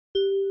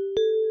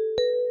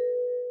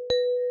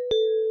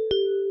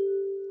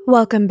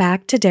Welcome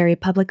back to Derry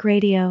Public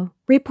Radio.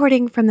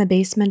 Reporting from the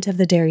basement of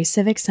the Derry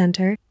Civic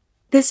Center,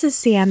 this is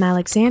CM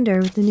Alexander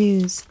with the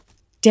news.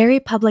 Derry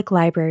Public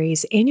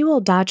Library's annual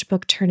Dodge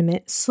Book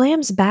Tournament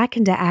slams back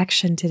into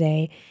action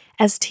today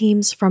as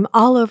teams from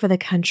all over the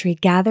country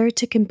gather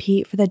to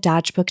compete for the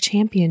Dodge Book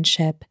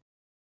Championship.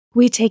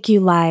 We take you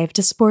live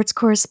to sports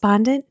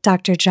correspondent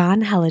Dr.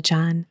 John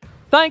Helijon.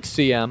 Thanks,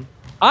 CM.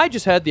 I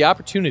just had the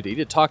opportunity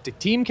to talk to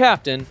team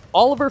captain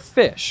Oliver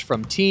Fish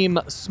from Team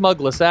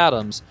Smugless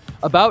Adams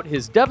about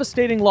his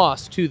devastating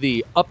loss to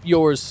the Up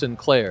Yours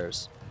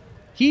Sinclairs.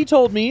 He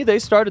told me they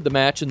started the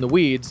match in the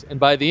weeds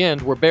and by the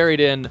end were buried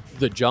in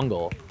the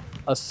jungle.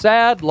 A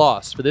sad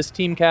loss for this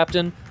team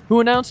captain who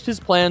announced his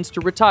plans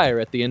to retire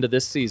at the end of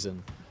this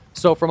season.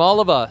 So from all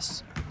of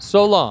us,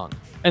 so long,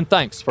 and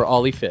thanks for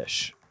Ollie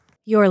Fish.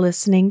 You're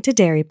listening to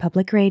Derry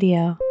Public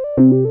Radio.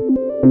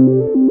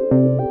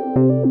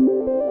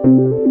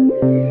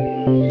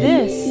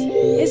 This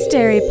is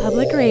Derry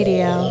Public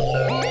Radio.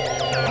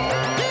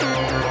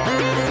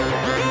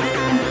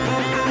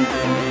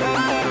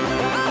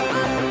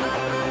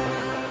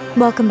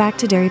 Welcome back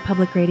to Derry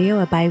Public Radio,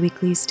 a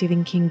bi-weekly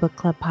Stephen King Book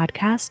Club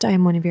podcast. I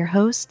am one of your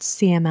hosts,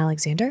 CM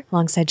Alexander,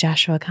 alongside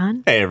Joshua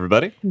Kahn. Hey,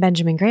 everybody. And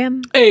Benjamin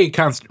Graham. Hey,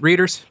 constant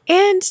readers.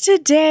 And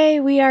today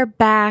we are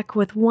back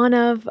with one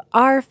of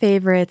our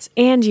favorites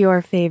and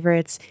your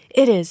favorites.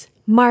 It is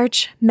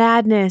March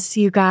Madness,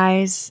 you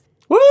guys.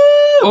 Woo!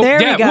 Oh,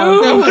 There yeah, we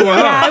go. woo!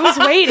 Yeah, I was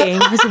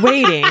waiting.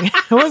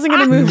 I wasn't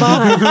going to move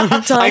on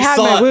until I had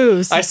my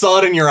woos I saw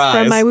it in your eyes.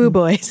 from my woo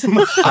boys.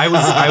 I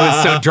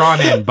was so drawn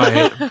in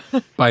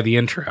by the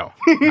intro.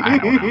 I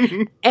don't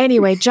know.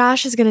 Anyway,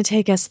 Josh is going to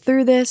take us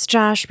through this.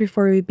 Josh,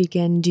 before we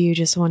begin, do you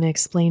just want to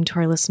explain to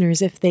our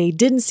listeners, if they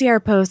didn't see our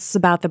posts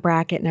about the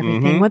bracket and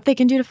everything, what they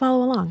can do to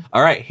follow along?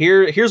 All right,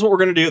 here's what we're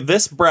going to do.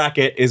 This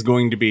bracket is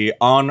going to be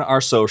on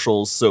our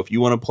socials, so if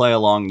you want to play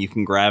along, you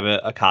can grab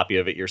a copy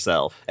of it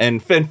yourself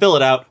and fill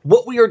it out.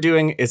 What we are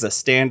doing is a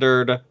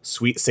standard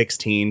Sweet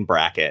 16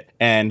 bracket.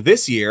 And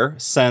this year,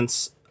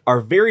 since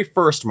our very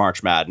first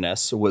March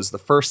Madness was the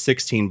first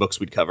 16 books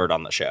we'd covered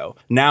on the show,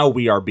 now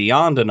we are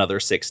beyond another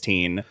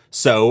 16.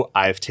 So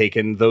I've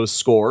taken those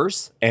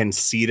scores and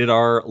seeded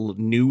our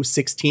new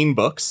 16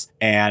 books.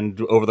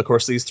 And over the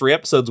course of these 3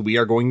 episodes, we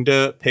are going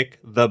to pick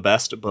the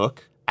best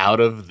book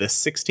out of this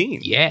 16.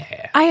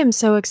 Yeah. I am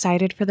so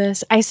excited for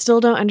this. I still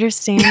don't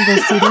understand the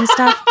seeding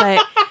stuff,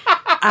 but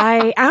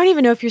I don't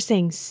even know if you're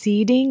saying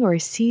seeding or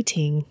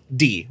seating.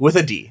 D, with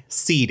a D,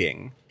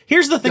 seeding.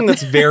 Here's the thing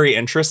that's very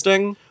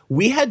interesting.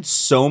 We had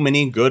so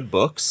many good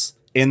books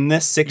in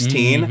this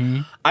 16.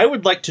 Mm-hmm. I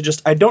would like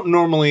to I don't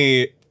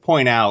normally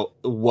point out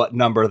what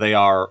number they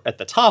are at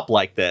the top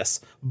like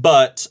this,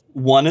 but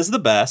 1 is the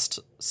best,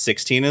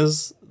 16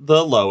 is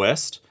the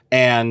lowest,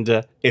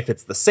 and if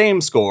it's the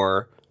same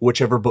score,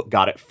 whichever book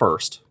got it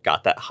first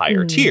got that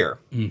higher tier.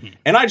 Mm-hmm.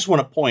 And I just want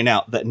to point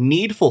out that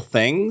Needful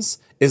Things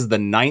is the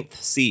 9th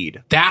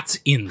seed. That's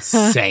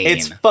insane.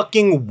 It's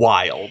fucking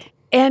wild.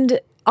 And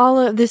all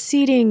of the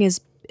seeding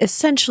is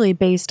essentially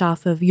based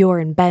off of your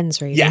and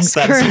Ben's ratings. Yes,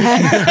 that's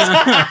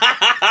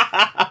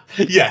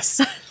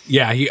yes.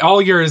 Yeah,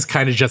 all yours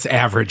kind of just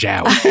average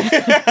out.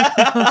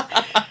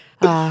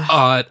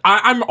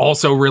 I'm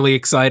also really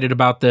excited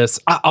about this.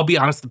 I'll be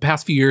honest, the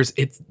past few years,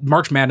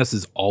 March Madness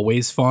is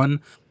always fun,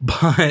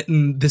 but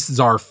this is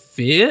our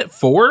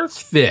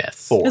fourth.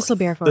 This will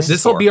be our fourth.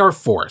 This will be our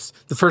fourth.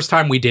 The first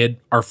time we did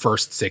our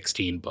first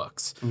 16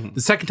 books. Mm-hmm.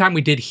 The second time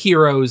we did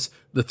heroes.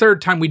 The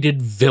third time we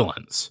did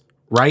villains.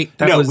 Right?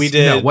 We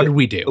did. No, what did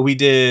we do? We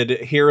did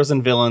heroes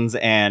and villains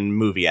and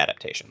movie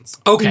adaptations.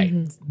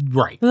 Okay,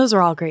 right. Those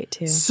are all great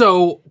too.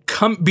 So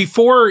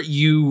before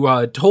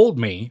you told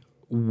me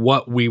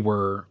what we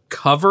were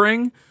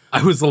covering,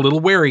 I was a little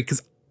wary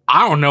because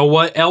I don't know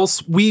what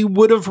else we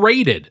would have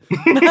rated.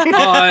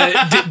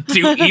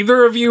 Do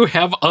either of you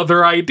have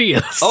other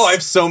ideas? Oh, I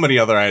have so many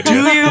other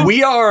ideas. Do you?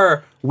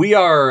 We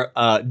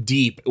are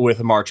deep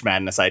with March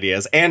Madness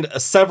ideas, and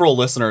several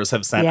listeners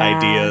have sent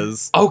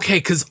ideas. Okay,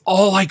 because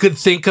all I could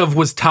think of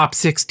was top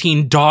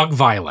 16 dog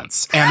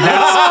violence, and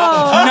that's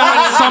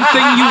not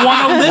something you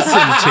want to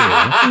listen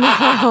to.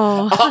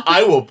 No.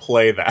 I will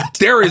play that.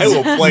 There is I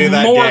will play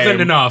that more game.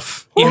 than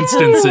enough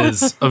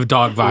instances of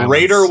dog violence.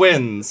 Raider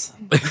wins.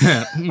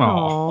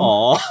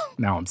 Aww.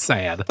 Now I'm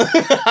sad.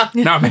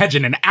 Now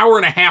imagine an hour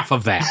and a half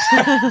of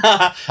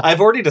that.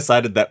 I've already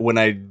decided that when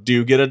I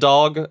do get a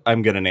dog,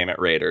 I'm going to name it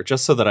Raider,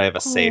 just so that I have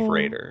a safe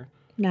Raider.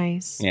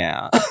 Nice.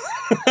 Yeah.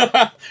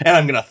 And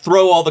I'm going to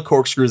throw all the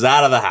corkscrews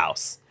out of the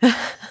house.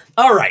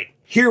 All right.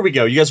 Here we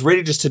go. You guys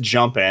ready just to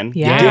jump in?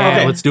 Yeah,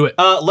 okay. Let's do it.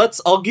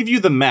 I'll give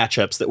you the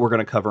matchups that we're going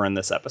to cover in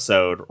this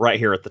episode right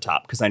here at the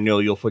top, because I know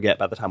you'll forget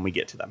by the time we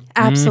get to them.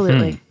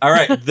 Absolutely. Mm-hmm. All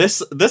right.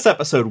 This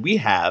episode, we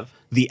have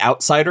The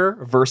Outsider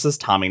versus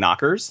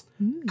Tommyknockers,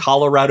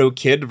 Colorado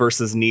Kid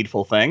versus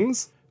Needful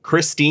Things,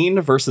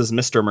 Christine versus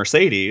Mr.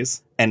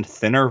 Mercedes, and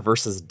Thinner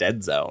versus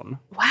Dead Zone.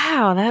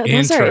 Wow,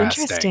 those are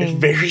Interesting. interesting.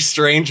 Very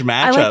strange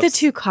matchups. I like the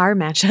 2 car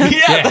matchup.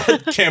 Yeah,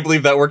 can't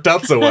believe that worked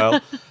out so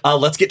well.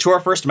 Let's get to our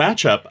first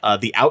matchup.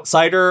 The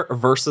Outsider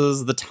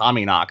versus the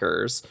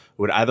Tommyknockers.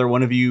 Would either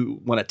one of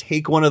you want to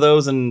take one of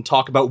those and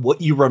talk about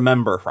what you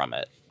remember from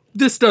it?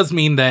 This does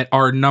mean that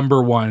our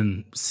number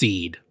 1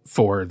 seed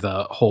for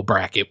the whole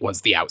bracket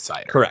was the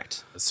Outsider.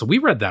 Correct. So we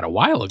read that a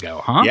while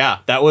ago, huh? Yeah,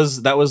 that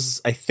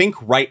was I think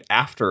right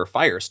after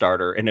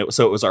Firestarter, and it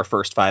was our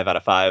first 5 out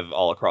of 5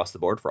 all across the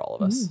board for all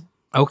of us.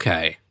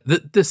 Okay.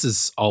 This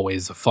is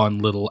always a fun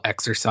little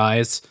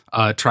exercise,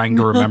 trying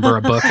to remember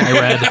a book I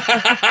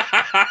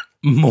read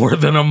more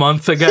than a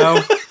month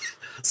ago.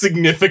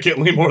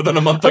 Significantly more than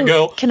a month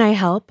ago. Can I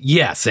help?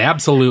 Yes,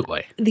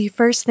 absolutely. The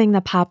first thing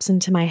that pops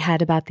into my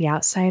head about The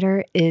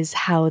Outsider is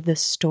how the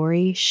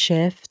story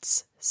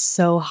shifts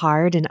so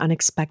hard and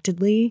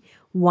unexpectedly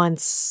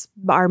once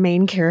our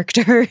main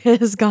character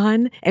is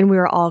gone, and we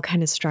were all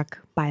kind of struck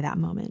by that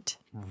moment.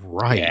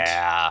 Right.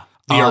 Yeah.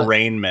 The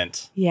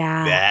arraignment.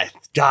 Yeah.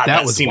 God,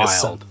 that was scene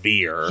is wild.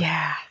 severe.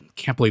 Yeah.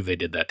 Can't believe they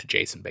did that to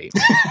Jason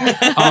Bateman.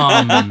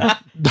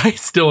 I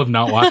still have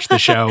not watched the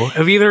show.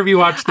 Have either of you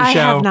watched the I show?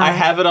 have not. I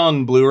have it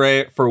on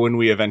Blu-ray for when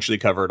we eventually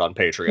cover it on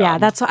Patreon. Yeah,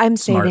 that's what I'm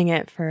Smart. saving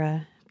it for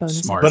a bonus.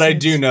 Smart. But I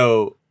episodes. do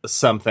know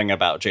something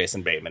about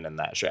Jason Bateman in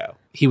that show.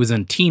 He was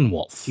in Teen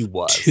Wolf. He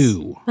was.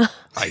 2.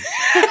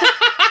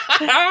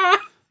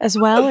 As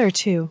well or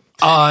 2?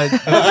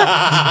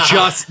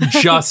 Just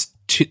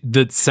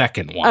the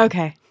second one.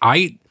 Okay.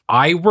 I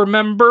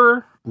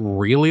remember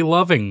really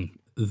loving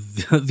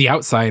the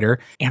Outsider,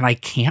 and I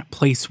can't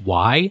place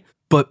why,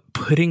 but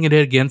putting it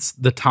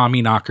against the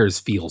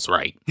Tommyknockers feels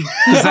right.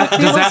 Does that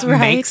Feels make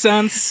right.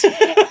 sense?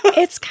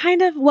 It's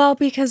kind of, well,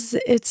 because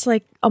it's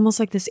like almost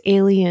like this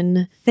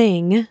alien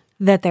thing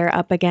that they're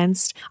up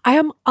against. I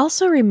am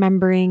also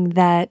remembering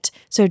that,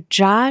 so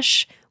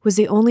Josh was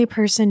the only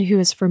person who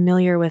was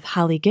familiar with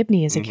Holly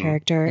Gibney as a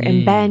character.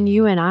 And Ben,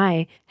 you and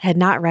I had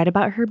not read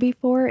about her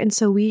before. And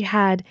so we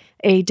had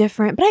a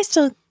different, but I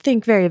still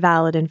think very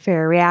valid and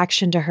fair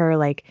reaction to her.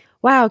 Like,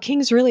 wow,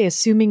 King's really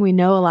assuming we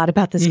know a lot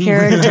about this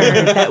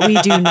character that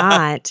we do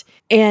not.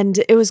 And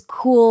it was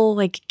cool,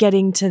 like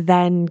getting to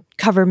then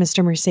cover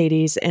Mr.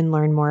 Mercedes and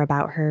learn more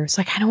about her.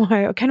 So I kind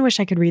of wish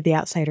I could read The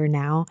Outsider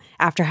now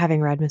after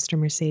having read Mr.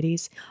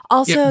 Mercedes.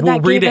 Also, Yeah, we'll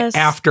that read gave it us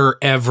after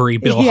every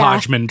Bill Yeah.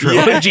 Hodgman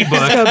trilogy book.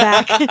 Let's go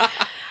back.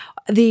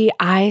 The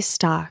eye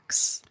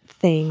stalks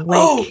thing.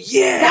 Like,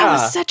 that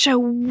was such a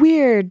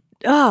weird.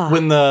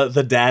 When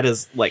the dad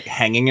is like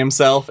hanging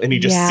himself and he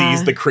just Yeah.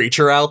 sees the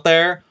creature out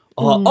there.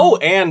 Oh,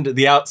 and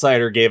the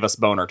Outsider gave us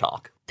boner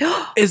talk.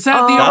 Is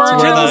that the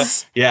That's where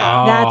origins?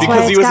 yeah. That's because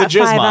why he it's was a got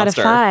jizz 5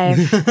 monster. out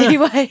of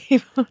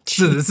 5.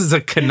 So this is a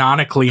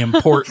canonically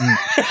important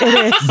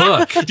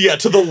book. Yeah,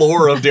 to the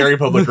lore of Dairy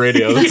Public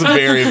Radio. That's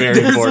very, very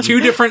There's important. 2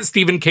 different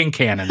Stephen King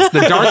canons. The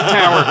Dark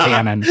Tower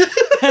canon.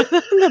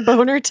 The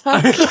boner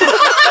talk.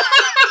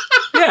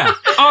 Yeah,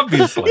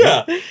 obviously.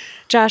 Yeah.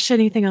 Josh,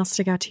 anything else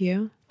stick out to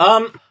you?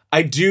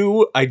 I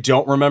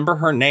don't remember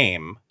her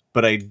name,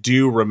 but I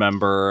do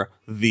remember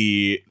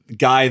the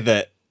guy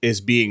that is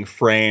being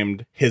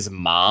framed, his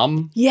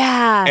mom.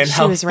 Yeah, And she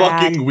how was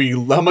rad.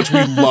 how much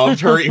we loved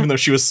her, even though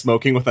she was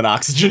smoking with an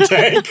oxygen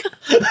tank.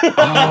 Oh, Living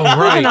on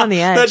right.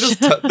 the edge.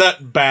 that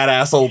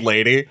badass old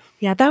lady.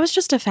 Yeah, that was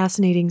just a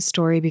fascinating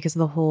story because of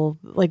the whole,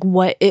 like,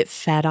 what it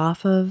fed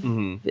off of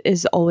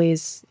is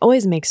always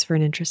makes for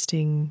an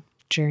interesting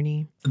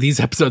journey. These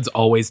episodes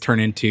always turn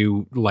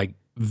into like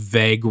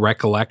vague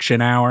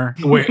recollection hour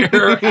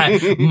where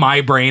my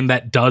brain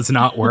that does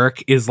not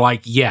work is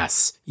like,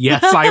 yes,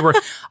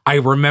 I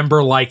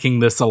remember liking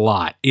this a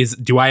lot.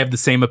 Do I have the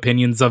same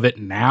opinions of it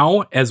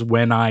now as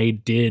when I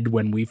did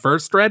when we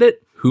first read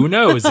it? Who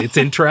knows? It's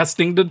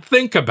interesting to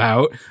think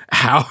about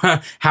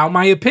how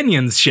my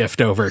opinions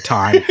shift over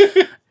time.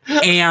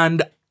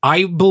 And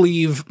I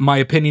believe my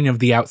opinion of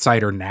The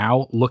Outsider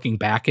now, looking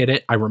back at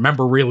it, I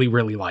remember really,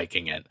 really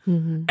liking it.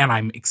 And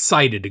I'm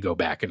excited to go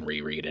back and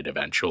reread it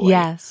eventually.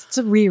 Yes, it's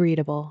a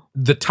rereadable.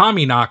 The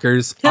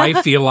Tommyknockers,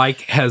 I feel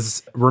like,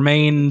 has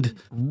remained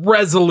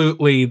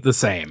resolutely the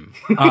same,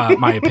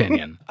 my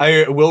opinion.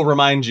 I will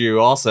remind you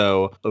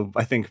also, of,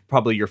 I think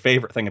probably your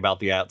favorite thing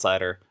about The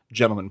Outsider,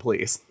 Gentlemen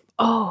Please.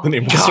 Oh, The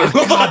name was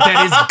God,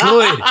 that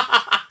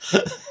is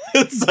good.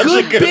 it's such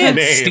Good a good bit,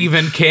 name.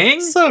 Stephen King.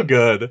 So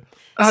good.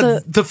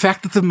 The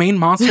fact that the main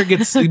monster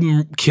gets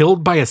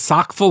killed by a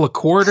sock full of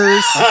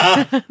quarters.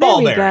 Ball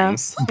we go.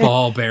 bearings.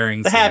 Ball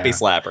bearings. The happy yeah.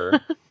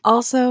 slapper.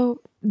 Also,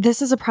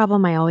 this is a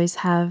problem I always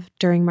have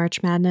during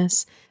March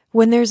Madness.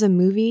 When there's a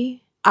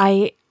movie,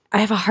 I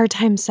have a hard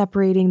time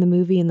separating the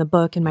movie and the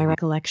book in my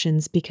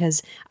recollections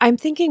because I'm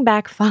thinking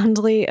back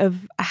fondly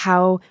of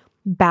how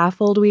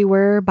baffled we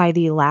were by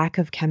the lack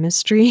of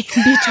chemistry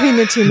between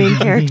the 2 main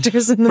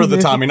characters in the For the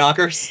movie.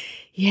 Tommyknockers.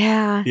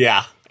 Yeah.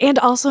 Yeah. And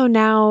also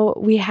now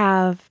we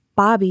have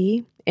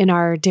Bobby in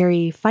our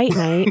dairy fight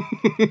night.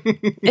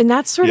 And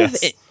that sort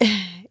Yes. of,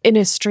 in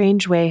a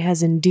strange way,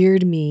 has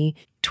endeared me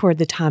toward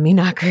the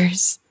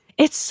Tommyknockers.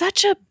 It's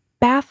such a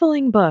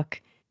baffling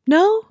book.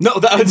 No? No,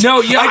 I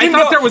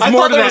thought there was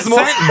more to that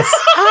sentence.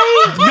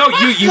 No,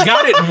 you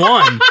got it in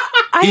one.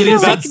 It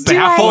is a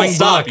baffling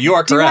book. You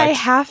are correct. Do I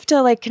have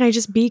to, can I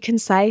just be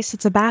concise?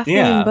 It's a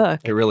baffling book.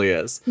 It really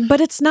is. But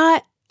it's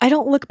not, I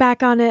don't look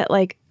back on it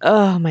like,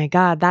 oh my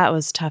God, that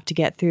was tough to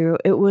get through.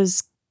 It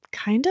was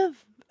kind of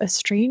a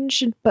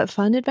strange but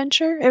fun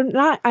adventure.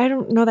 I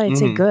don't know that I'd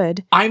say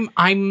good.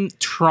 I'm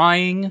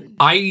trying.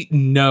 I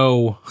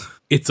know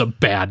it's a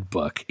bad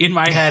book. In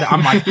my head,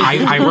 I'm like,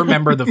 I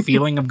remember the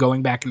feeling of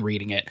going back and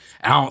reading it.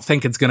 I don't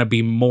think it's going to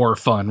be more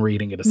fun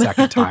reading it a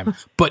second time.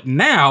 But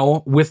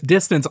now, with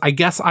distance, I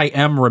guess I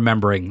am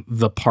remembering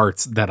the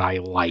parts that I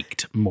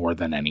liked more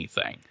than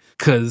anything.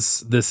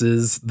 Because this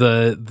is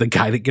the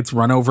guy that gets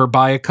run over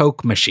by a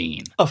Coke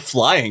machine. A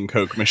flying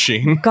Coke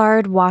machine.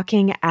 Guard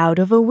walking out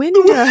of a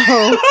window.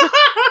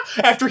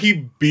 After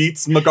he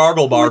beats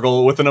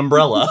McGargle with an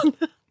umbrella.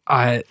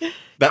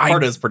 That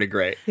part is pretty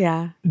great.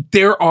 Yeah.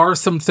 There are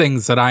some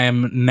things that I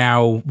am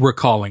now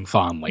recalling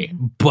fondly,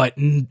 but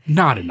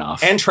not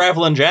enough. And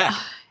Travelin' Jack.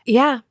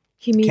 Yeah.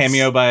 He meets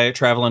cameo by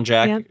Travelin'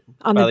 Jack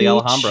on by the the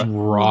beach. Alhambra.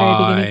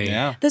 Right.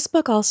 Yeah. This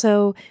book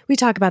also, we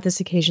talk about this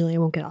occasionally. I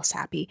won't get all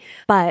sappy,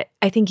 but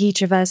I think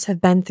each of us have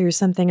been through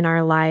something in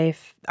our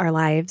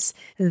lives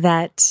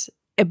that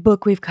a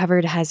book we've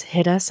covered has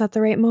hit us at the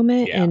right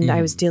moment. Yeah. And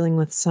I was dealing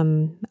with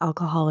some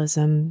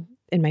alcoholism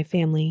in my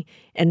family.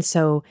 And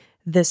so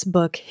this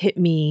book hit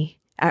me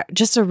at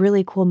just a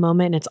really cool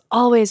moment. And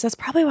that's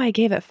probably why I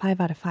gave it 5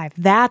 out of 5.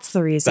 That's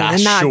the reason.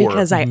 And not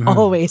because I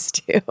always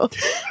do.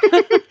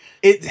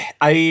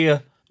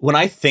 When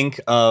I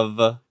think of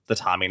the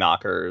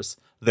Tommyknockers,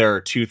 there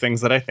are two things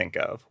that I think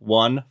of.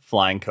 One,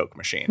 flying Coke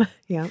machine.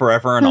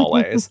 Forever and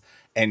always.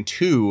 And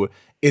two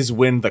is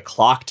when the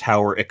clock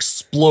tower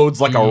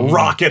explodes like a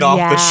rocket off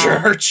the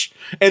church.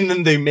 And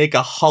then they make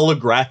a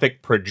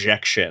holographic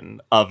projection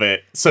of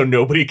it so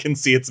nobody can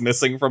see it's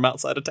missing from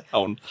outside of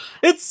town.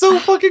 It's so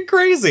fucking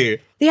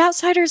crazy. The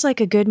Outsider's like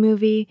a good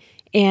movie,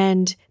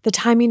 and The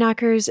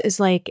Tommyknockers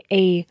is like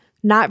a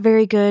not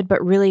very good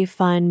but really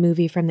fun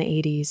movie from the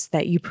 80s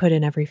that you put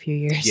in every few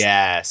years.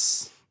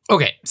 Yes.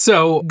 Okay,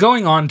 so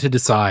going on to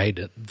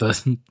decide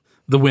the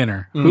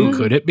winner, who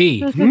could it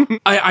be?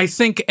 I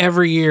think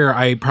every year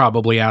I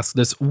probably ask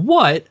this,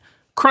 what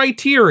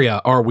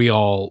criteria are we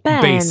all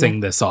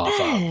basing this off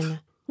of?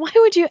 Why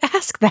would you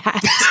ask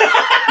that?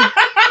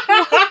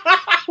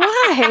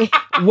 Why?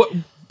 What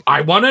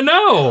I want to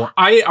know.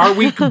 Are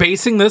we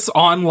basing this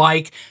on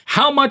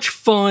how much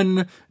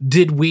fun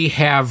did we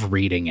have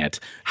reading it?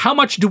 How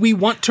much do we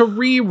want to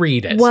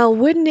reread it? Well,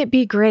 wouldn't it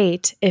be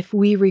great if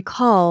we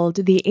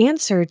recalled the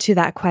answer to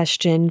that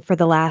question for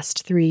the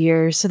last 3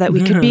 years so that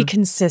we could be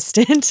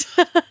consistent?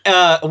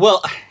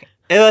 Well,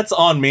 that's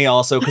on me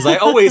also, because I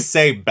always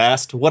say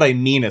best. What I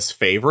mean is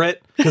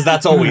favorite, because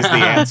that's always the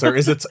answer.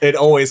 It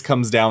always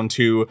comes down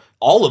to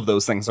all of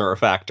those things are a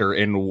factor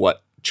in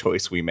what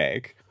choice we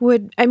make.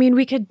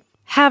 We could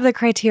have the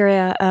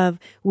criteria of,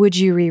 would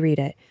you reread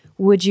it?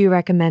 Would you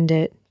recommend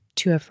it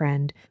to a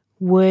friend?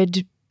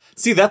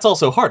 See, that's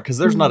also hard because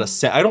there's not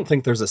I don't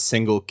think there's a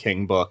single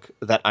King book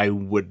that I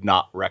would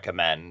not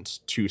recommend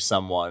to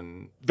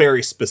someone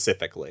very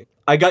specifically.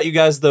 I got you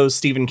guys those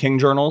Stephen King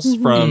journals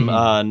from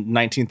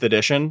 19th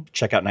edition.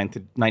 Check out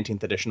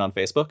 19th edition on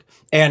Facebook.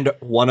 And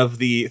one of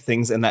the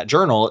things in that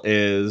journal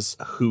is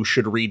who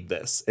should read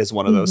this is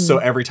one of those. So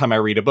every time I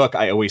read a book,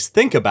 I always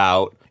think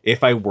about,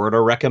 if I were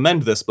to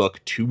recommend this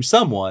book to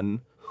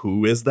someone,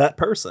 who is that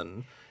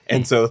person?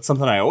 And so it's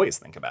something I always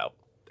think about.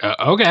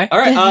 Okay. All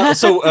right.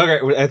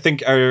 I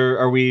think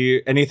are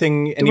we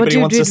anybody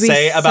wants to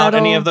say about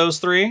any of those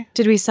three?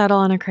 Did we settle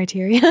on a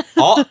criteria?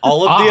 All of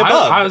the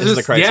above is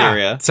the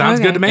criteria. Yeah, sounds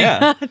good to me.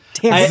 Yeah.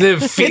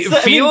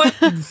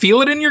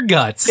 Feel it in your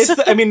guts. It's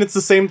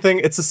the same thing.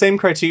 It's the same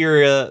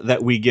criteria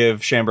that we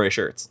give chambray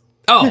shirts.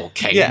 Oh,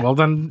 okay. Yeah. Well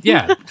then,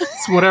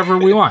 it's whatever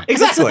we want.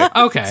 Exactly.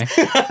 Okay.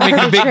 Making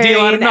a big deal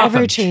out of nothing.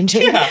 Ever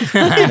changing.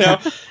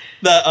 Yeah.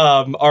 That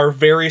are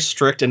very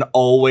strict and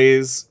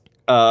always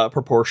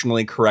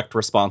proportionally correct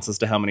responses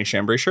to how many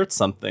chambray shirts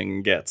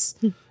something gets.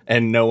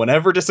 And no one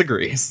ever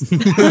disagrees.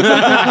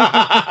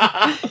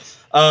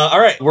 All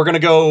right, we're going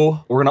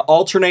to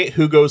alternate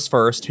who goes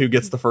first, who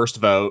gets the first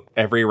vote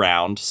every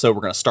round. So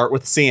we're going to start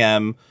with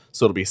CM.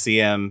 So it'll be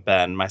CM,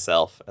 Ben,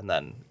 myself, and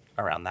then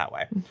around that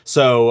way.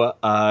 So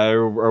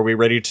are we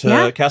ready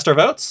to cast our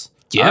votes?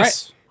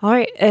 Yes. All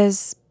right.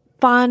 As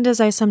fond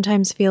as I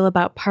sometimes feel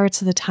about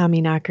parts of the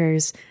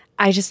Tommyknockers,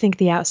 I just think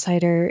The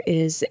Outsider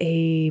is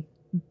a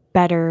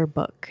better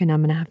book, and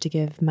I'm going to have to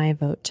give my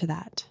vote to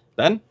that.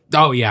 Ben?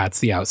 Oh, yeah, it's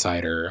The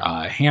Outsider.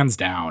 Hands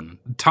down.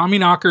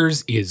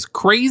 Tommyknockers is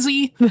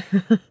crazy,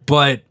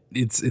 but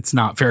it's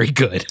not very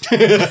good.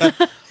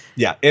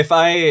 Yeah, if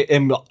I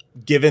am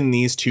given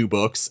these two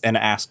books and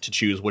asked to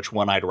choose which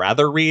one I'd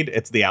rather read,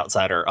 it's The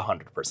Outsider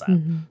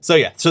 100%.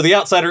 So The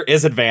Outsider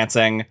is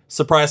advancing.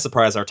 Surprise,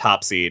 surprise, our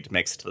top seed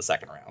makes it to the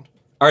second round.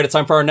 All right, it's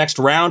time for our next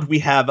round. We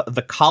have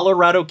The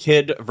Colorado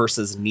Kid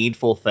versus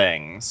Needful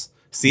Things.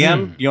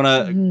 CM, you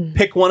want to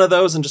pick one of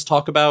those and just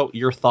talk about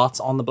your thoughts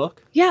on the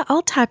book? Yeah,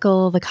 I'll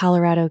tackle The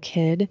Colorado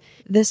Kid.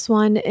 This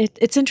one,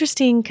 it's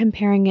interesting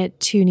comparing it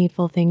to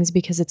Needful Things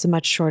because it's a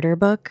much shorter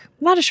book.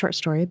 Not a short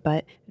story,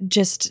 but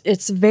just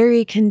it's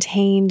very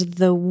contained.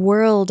 The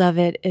world of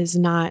it is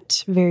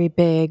not very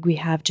big. We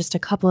have just a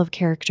couple of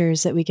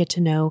characters that we get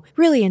to know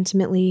really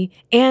intimately.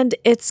 And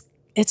it's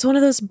one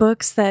of those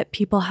books that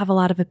people have a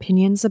lot of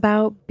opinions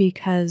about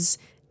because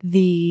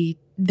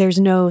there's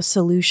no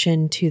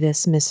solution to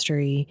this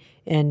mystery.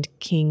 And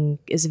King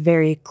is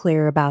very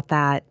clear about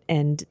that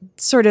and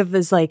sort of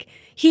is like,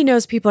 he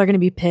knows people are going to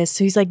be pissed.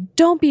 So he's like,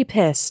 don't be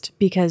pissed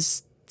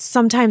because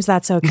sometimes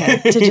that's okay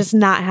to just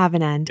not have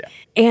an end.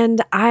 Yeah.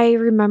 And I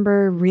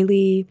remember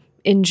really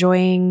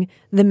enjoying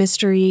the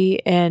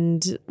mystery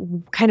and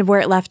kind of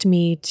where it left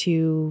me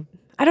to,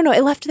 I don't know,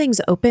 it left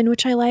things open,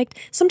 which I liked.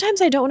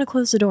 Sometimes I don't want to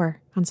close the door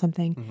on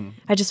something. Mm-hmm.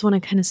 I just want to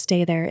kind of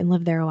stay there and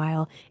live there a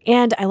while.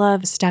 And I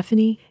love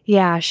Stephanie.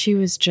 Yeah, she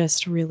was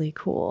just really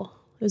cool.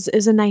 It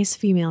was a nice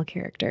female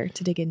character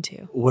to dig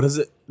into. What has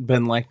it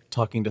been like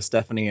talking to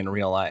Stephanie in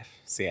real life,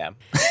 CM?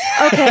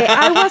 Okay,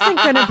 I wasn't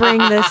going to bring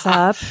this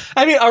up.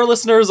 I mean, our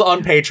listeners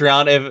on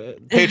Patreon, if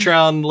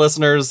Patreon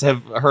listeners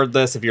have heard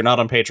this, if you're not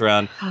on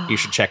Patreon, you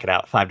should check it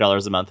out.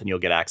 $5 a month and you'll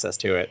get access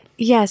to it.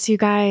 Yes, you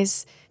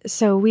guys.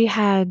 So we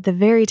had the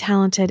very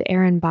talented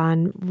Aaron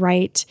Bond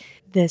write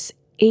this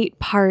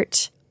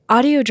 8-part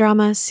audio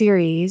drama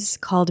series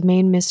called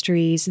Main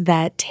Mysteries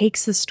that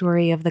takes the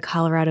story of the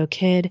Colorado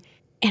Kid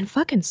and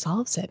fucking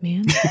solves it,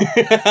 man.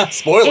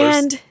 Spoilers.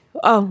 And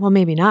well,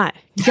 maybe not.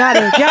 You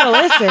gotta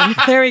listen.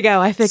 There we go.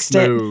 I fixed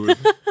it.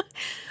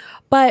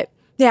 But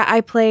yeah,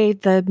 I play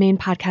the main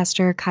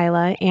podcaster,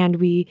 Kyla, and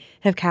we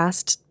have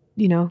cast,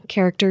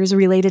 characters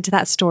related to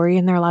that story.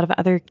 And there are a lot of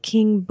other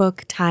King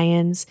book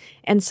tie-ins.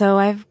 And so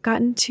I've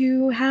gotten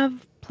to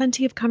have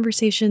plenty of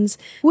conversations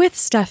with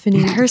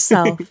Stephanie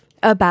herself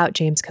about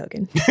James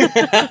Cogan.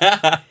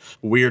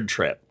 Weird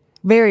trip.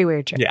 Very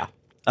weird trip. Yeah.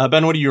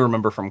 Ben, what do you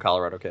remember from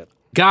Colorado Kid?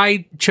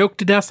 Guy choked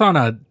to death on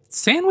a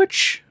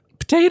sandwich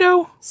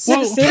potato?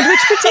 Sandwich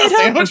potato?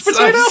 Sandwich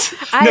potato?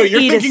 No,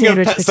 you're thinking of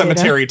Pet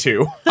Sematary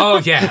 2. Oh,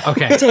 yeah.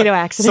 Okay. Potato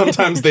accident.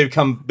 Sometimes they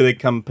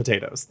become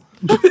potatoes.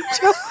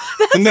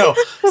 No,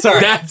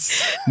 sorry.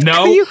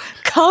 You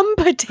come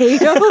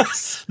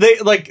potatoes?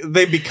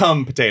 They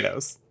become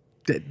potatoes.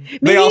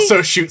 They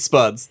also shoot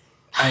spuds.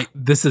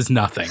 This is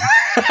nothing.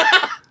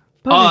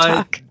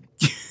 Talk.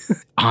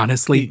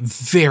 Honestly,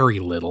 very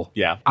little.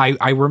 Yeah.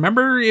 I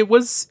remember it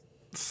was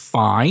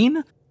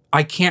fine.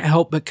 I can't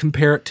help but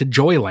compare it to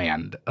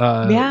Joyland,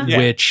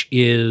 which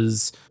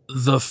is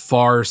the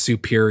far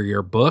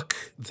superior book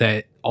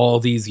that all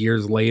these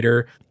years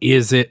later,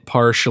 is it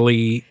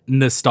partially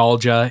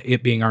nostalgia,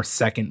 it being our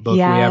second book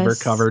we ever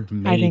covered?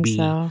 Maybe. I think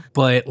so.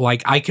 But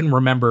I can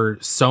remember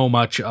so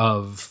much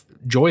of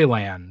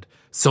Joyland,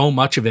 so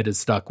much of it is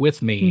stuck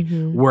with me,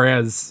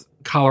 whereas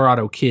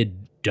Colorado Kid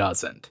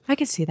doesn't. I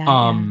could see that.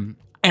 And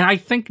I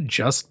think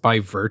just by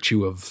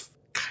virtue of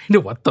kind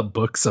of what the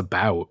book's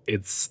about,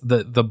 it's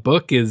the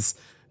book is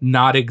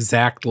not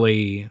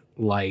exactly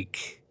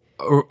like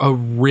a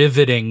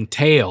riveting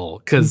tale,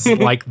 because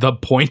the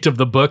point of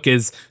the book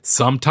is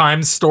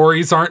sometimes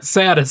stories aren't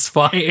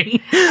satisfying.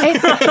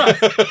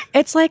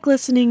 It's like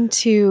listening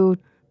to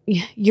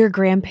your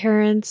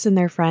grandparents and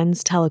their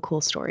friends tell a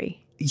cool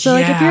story. So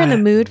if you're in the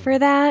mood for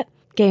that,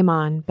 game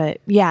on. But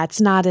yeah, it's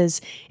not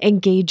as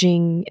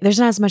engaging. There's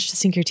not as much to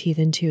sink your teeth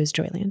into as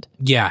Joyland.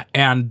 Yeah,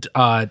 and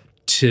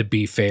to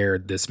be fair,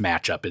 this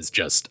matchup is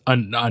just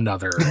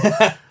another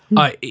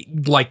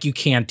you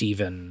can't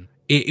even.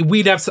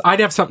 I'd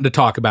have something to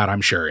talk about,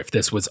 I'm sure, if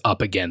this was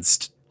up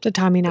against the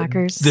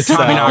Tommyknockers. The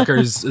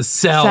Tommyknockers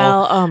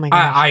Cell. Oh my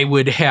god! I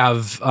would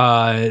have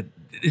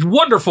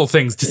wonderful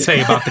things to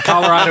say about the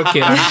Colorado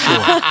Kid,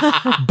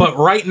 I'm sure. But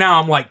right now,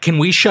 I'm like, can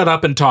we shut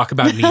up and talk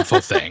about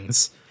Needful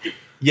Things?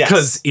 Yes.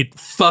 Because it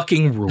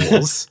fucking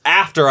rules.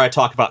 After I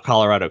talk about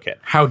Colorado Kid.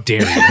 How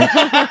dare you?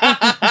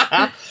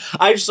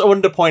 I just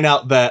wanted to point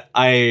out that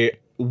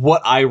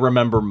what I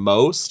remember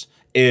most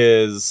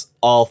is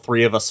all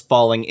three of us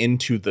falling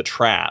into the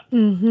trap,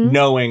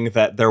 knowing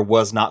that there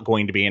was not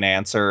going to be an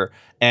answer.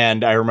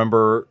 And I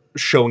remember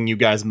showing you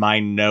guys my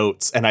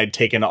notes, and I'd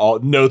taken all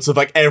notes of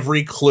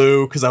every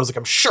clue because I was like,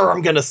 I'm sure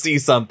I'm going to see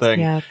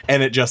something. Yep.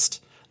 And it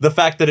just... the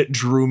fact that it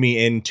drew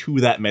me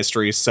into that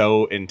mystery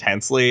so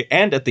intensely,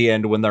 and at the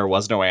end when there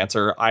was no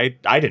answer, I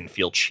didn't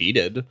feel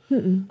cheated.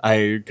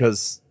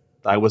 Because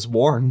I was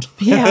warned.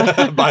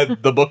 Yeah.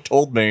 The book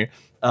told me,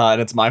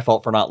 and it's my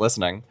fault for not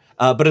listening.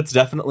 But it's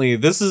definitely,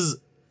 this is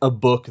a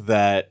book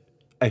that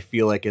I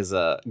feel like is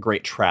a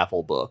great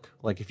travel book.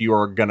 Like if you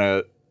are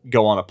gonna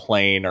go on a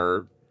plane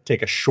or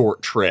take a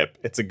short trip,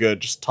 it's a good,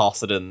 just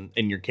toss it in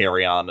your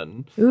carry-on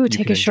and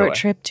take a short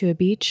trip to a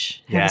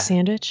beach, have a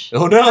sandwich.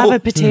 Oh no, have a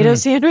potato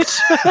sandwich.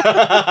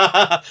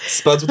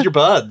 Spuds with your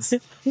buds.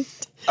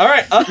 All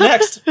right, up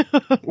next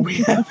we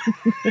have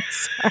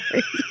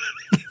sorry,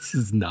 this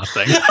is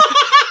nothing.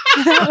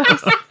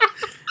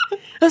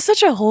 That was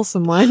such a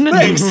wholesome one.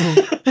 Thanks.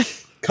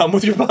 Come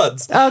with your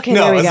buds. Okay,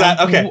 no, there we is go. that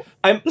okay?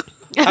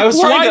 I was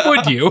trying Why to,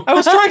 would you? I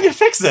was trying to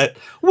fix it.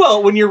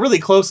 Well, when you're really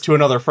close to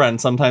another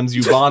friend, sometimes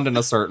you bond in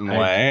a certain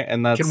way,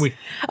 and that's. Can we?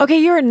 Okay,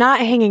 you are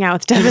not hanging out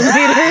with Devin later.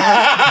 Now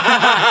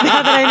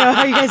that I know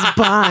how you guys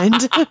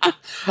bond.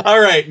 All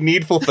right,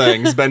 needful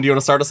things. Ben, do you want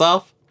to start us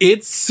off?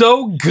 It's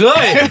so good.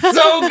 It's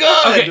so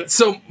good. Okay,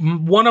 so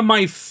one of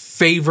my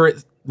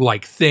favorite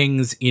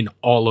things in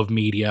all of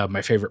media,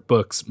 my favorite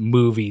books,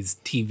 movies,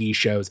 TV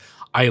shows,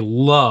 I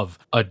love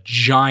a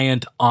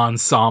giant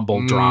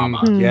ensemble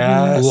drama.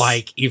 Yes.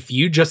 Like if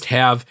you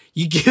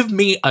give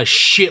me a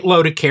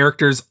shitload of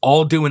characters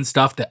all doing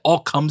stuff that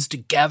all comes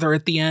together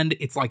at the end.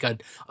 It's like a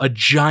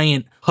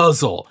giant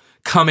puzzle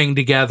coming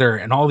together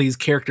and all these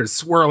characters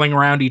swirling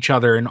around each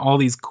other in all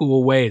these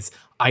cool ways.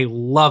 I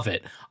love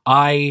it.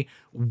 I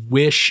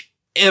wish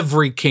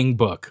every King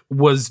book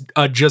was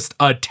just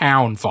a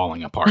town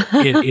falling apart.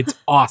 It's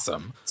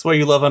awesome. That's why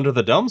you love Under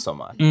the Dome so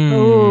much.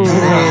 Ooh.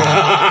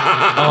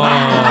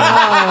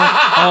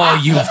 Oh,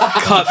 you've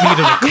cut me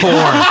to the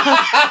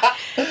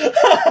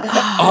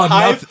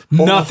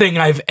core. Nothing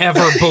I've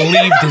ever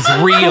believed is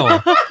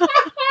real.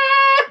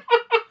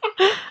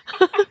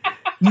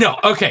 No,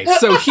 okay,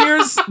 so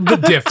here's the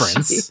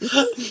difference.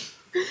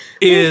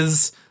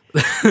 Is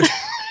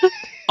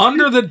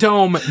Under the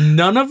Dome,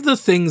 none of the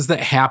things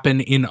that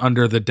happen in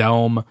Under the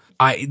Dome,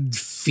 I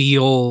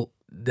feel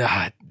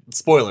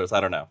Spoilers, I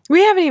don't know.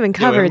 We haven't even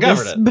covered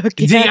covered this it. book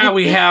yet. Yeah,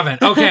 we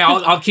haven't. Okay,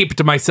 I'll keep it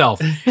to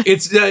myself.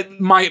 It's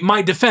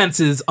my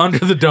defense is Under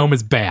the Dome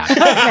is bad.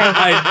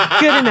 I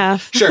Good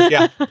enough. Sure,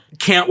 yeah.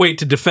 can't wait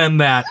to defend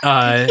that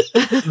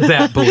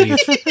that belief.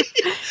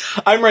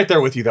 I'm right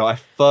there with you, though. I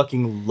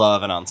fucking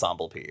love an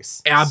ensemble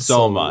piece. Absolutely.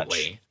 So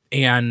much.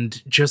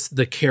 And just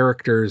the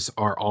characters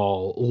are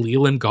all...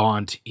 Leland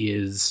Gaunt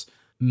is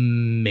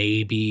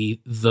maybe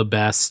the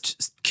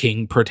best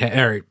king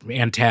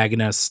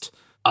antagonist.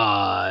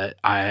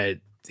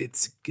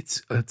 It's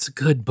a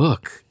good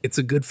book. It's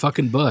a good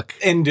fucking book.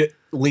 And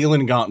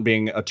Leland Gaunt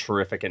being a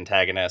terrific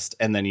antagonist,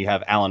 and then you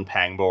have Alan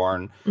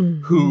Pangborn,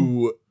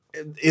 who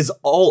is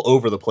all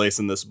over the place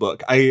in this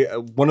book.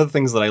 One of the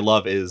things that I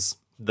love is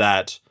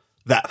that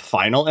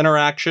final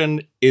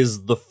interaction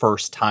is the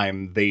first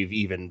time they've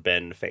even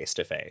been face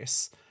to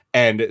face.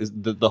 And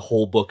the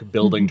whole book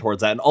building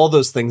towards that, and all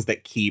those things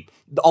that keep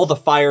all the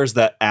fires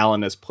that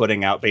Alan is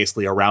putting out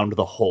basically around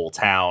the whole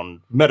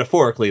town,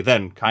 metaphorically,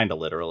 then kind of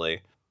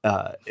literally.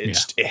 I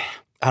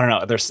don't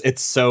know.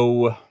 It's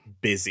so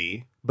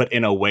busy, but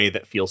in a way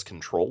that feels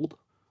controlled,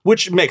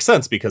 which makes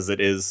sense because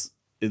it is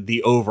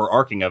the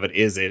overarching of it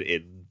is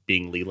it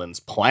being Leland's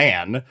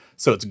plan.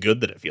 So it's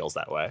good that it feels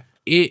that way.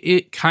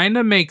 It kind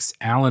of makes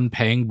Alan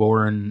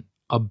Pangborn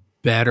a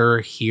better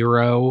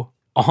hero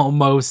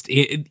almost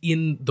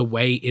in the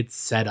way it's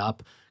set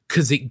up,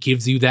 because it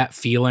gives you that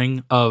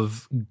feeling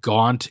of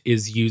Gaunt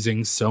is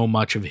using so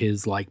much of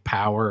his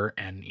power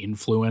and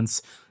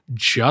influence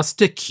just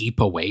to keep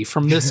away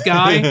from this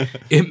guy.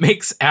 It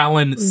makes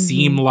Alan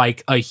seem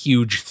like a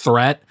huge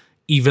threat,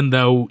 even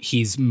though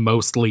he's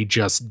mostly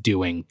just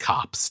doing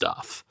cop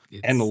stuff.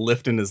 And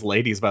lifting his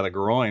ladies by the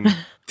groin.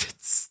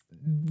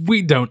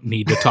 We don't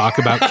need to talk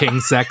about King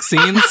sex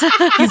scenes.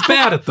 He's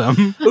bad at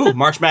them. Ooh,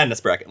 March Madness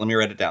bracket. Let me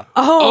write it down.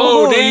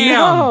 Oh, damn.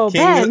 No,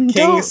 Ben,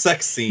 King don't.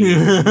 sex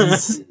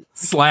scenes.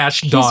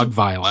 / dog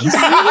violence.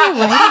 Oh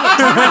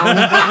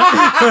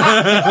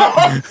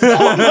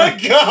my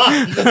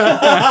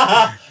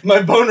god!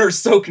 My boner's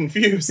so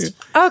confused.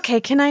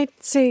 Okay, can I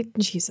say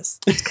Jesus?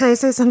 Can I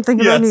say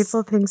something about Yes.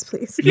 needful things,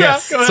 please?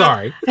 Yes, go ahead.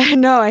 sorry.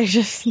 No,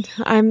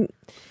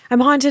 I'm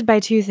haunted by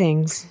two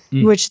things,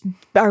 which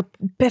are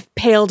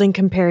paled in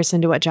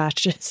comparison to what Josh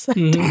just said.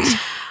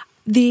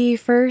 The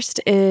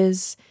first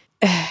is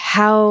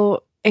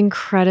how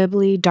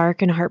incredibly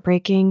dark and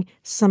heartbreaking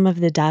some of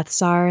the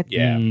deaths are.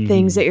 Yeah.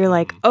 Things that you're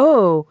like,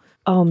 oh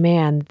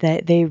man,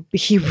 that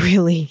he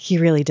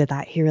really did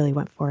that. He really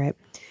went for it.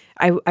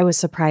 I was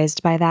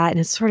surprised by that,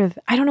 and it's sort of,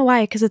 I don't know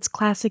why, because it's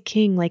classic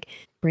King,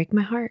 break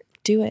my heart,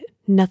 do it.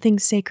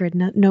 Nothing's sacred.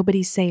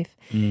 Nobody's safe.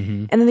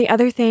 And then the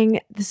other thing,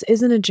 this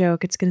isn't a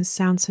joke. It's going to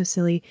sound so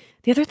silly.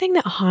 The other thing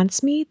that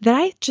haunts me that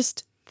I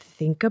just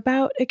think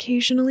about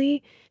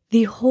occasionally,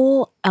 the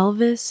whole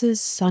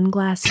Elvis's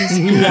sunglasses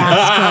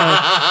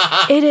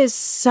fiasco. It is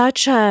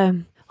such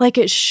a,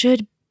 it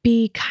should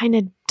be kind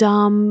of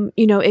dumb,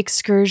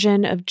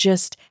 excursion of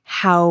just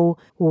how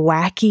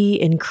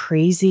wacky and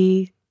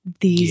crazy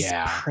these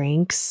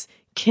pranks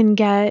can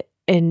get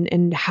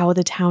and how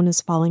the town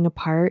is falling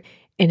apart.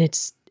 And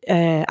it's,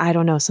 I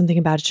don't know, something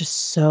about it's just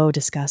so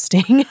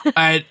disgusting.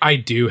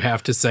 I do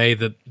have to say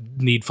that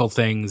Needful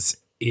Things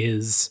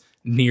is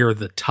near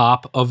the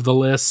top of the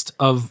list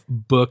of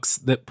books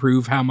that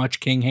prove how much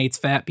King hates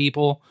fat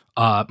people.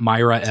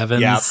 Myra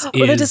Evans. Yeah.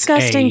 Well, the is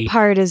disgusting a-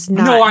 part is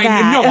not No, I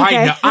that. know,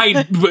 Okay.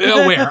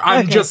 I'm aware.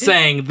 I'm just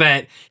saying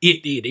that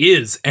it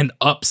is an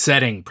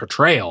upsetting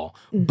portrayal,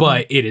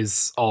 but it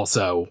is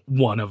also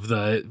one of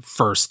the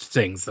first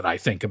things that I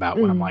think about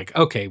when I'm like,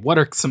 okay, what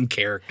are some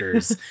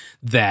characters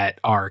that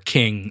are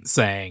King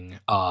saying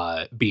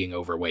being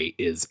overweight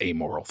is a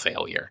moral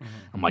failure?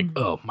 I'm like,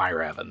 oh,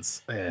 Myra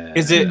Evans.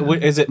 Is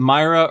it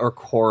Myra or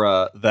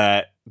Cora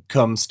that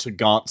comes to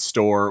Gaunt's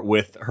store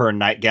with her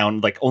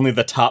nightgown, like only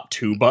the top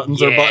 2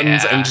 buttons are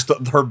buttons, and just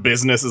her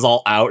business is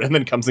all out, and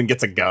then comes and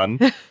gets a gun?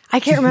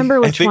 I can't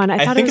remember which one. I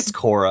thought think it was it's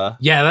Cora.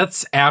 Yeah,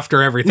 that's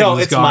after everything. No,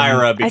 was it's gone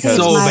Myra because think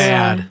it's so Myra.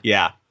 bad.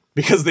 Yeah,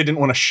 because they didn't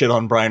want to shit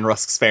on Brian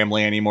Rusk's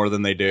family any more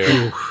than they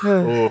do.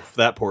 Oof,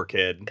 that poor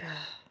kid.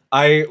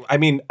 I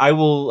mean,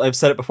 I've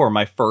said it before.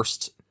 My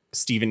first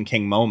Stephen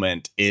King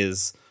moment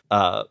is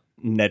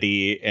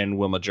Nettie and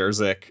Wilma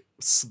Jerzyk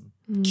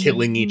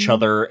killing each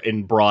other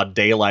in broad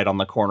daylight on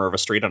the corner of a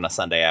street on a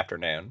Sunday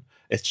afternoon.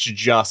 It's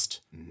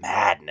just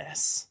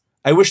madness.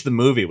 I wish the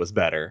movie was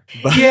better.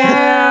 But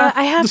Yeah,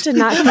 I have to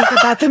not think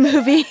about the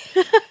movie.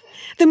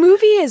 The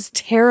movie is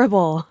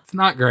terrible. It's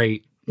not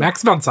great.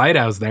 Max von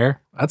Sydow's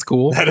there. That's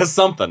cool. that is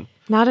something.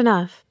 Not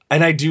enough.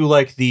 And I do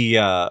like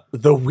the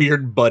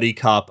weird buddy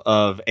cop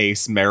of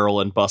Ace Merrill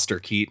and Buster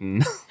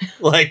Keaton.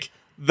 Like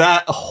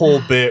that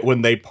whole bit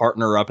when they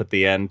partner up at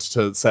the end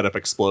to set up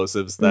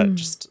explosives, that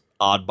just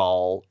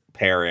oddball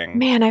pairing.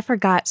 Man, I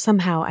forgot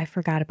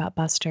about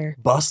Buster.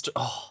 Buster,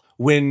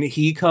 when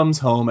he comes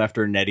home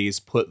after Nettie's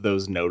put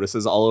those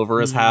notices all over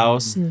his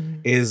house,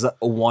 is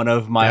one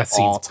of my That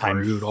scene's all-time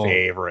brutal.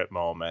 favorite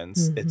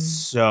moments. It's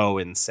so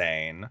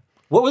insane.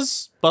 What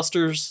was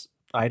Buster's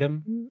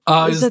item?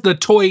 Is the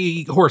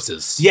toy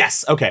horses.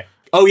 Yes. Okay.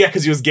 Oh, yeah,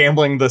 because he was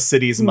gambling the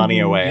city's money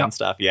away Yep. and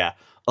stuff. Yeah.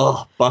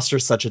 Oh,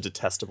 Buster's such a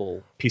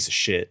detestable piece of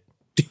shit.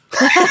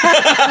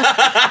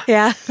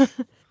 Yeah.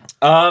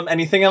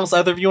 Anything else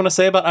either of you want to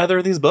say about either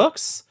of these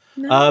books?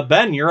 No.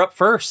 Ben, you're up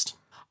first.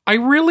 I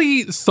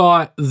really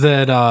thought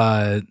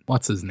that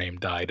what's his name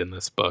died in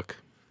this book,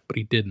 but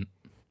he didn't.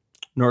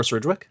 Norris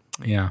Ridgwick?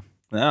 Yeah.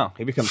 No,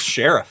 he becomes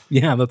sheriff.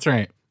 Yeah, that's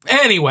right.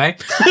 Anyway,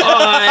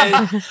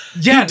 yeah,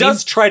 He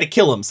does try to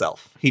kill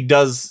himself. He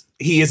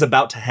is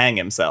about to hang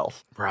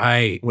himself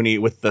right.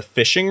 when with the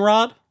fishing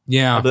rod.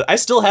 Yeah. But I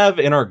still have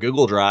in our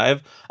Google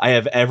Drive, I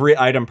have every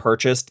item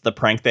purchased, the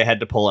prank they had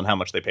to pull, and how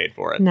much they paid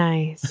for it.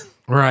 Nice.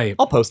 Right.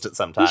 I'll post it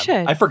sometime. You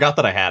should. I forgot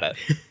that I had it.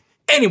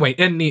 Anyway,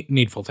 and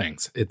Needful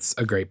Things. It's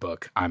a great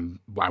book. I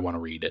want to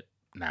read it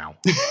now.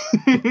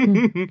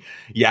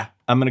 Yeah,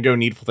 I'm going to go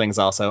Needful Things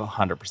also,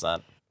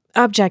 100%.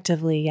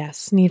 Objectively,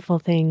 yes. Needful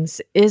Things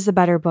is the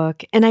better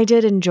book, and I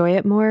did enjoy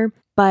it more,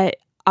 but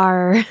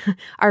our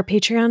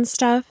Patreon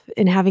stuff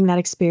and having that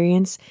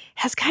experience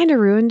has kind of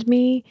ruined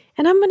me,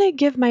 and I'm going to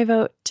give my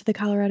vote to the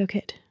Colorado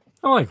Kid,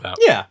 I like that.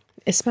 Yeah.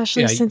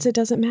 especially Yeah, since it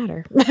doesn't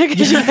matter.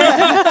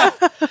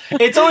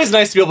 It's always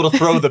nice to be able to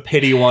throw the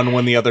pity one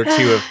when the other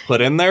two have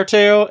put in there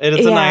too. It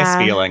is a nice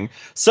Yeah. feeling.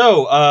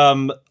 So,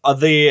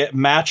 the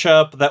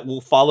matchup that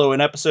will follow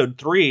in episode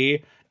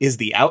 3 is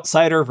The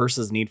Outsider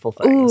versus Needful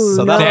Things. Ooh,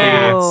 so no.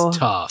 That's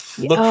tough.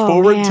 look Oh,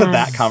 forward to man.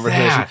 that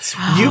conversation. That's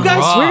You guys,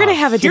 rough. We're going to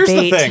have a Here's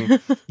debate. the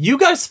thing. You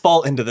guys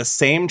fall into the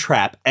same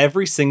trap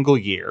every single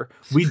year.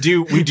 We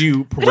do I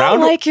don't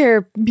round like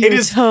your It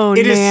is tone,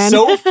 it is man.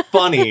 so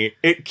funny.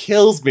 It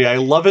kills me. I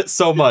love it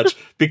so much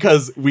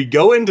because we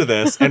go into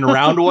this and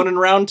round 1 and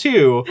round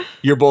 2,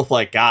 you're both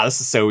like, God, this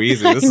is so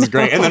easy. This is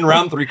great. And then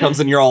round 3 comes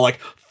and you're all like,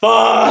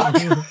 fuck.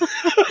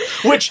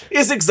 Which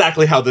is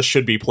exactly how this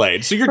should be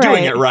played. So you're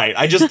doing Right. it right.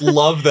 I just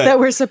love that. that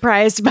we're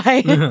surprised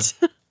by it.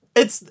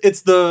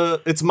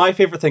 It's my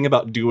favorite thing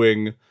about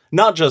doing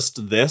not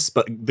just this,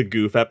 but the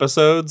goof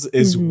episodes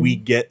is we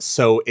get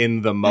so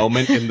in the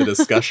moment in the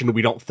discussion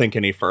we don't think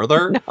any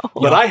further.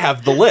 But I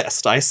have the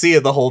list. I see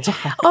it the whole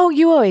time. Oh,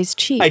 you always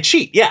cheat. I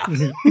cheat, yeah.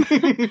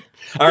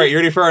 All right, you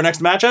ready for our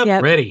next matchup?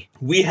 Yep. Ready.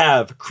 We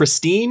have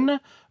Christine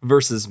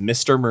versus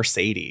Mr.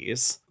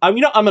 Mercedes. I'm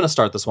going to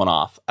start this one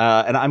off,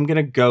 and I'm going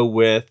to go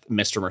with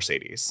Mr.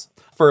 Mercedes.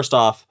 First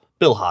off,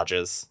 Bill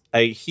Hodges.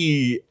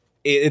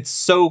 It's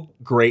so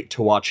great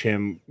to watch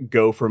him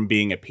go from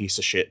being a piece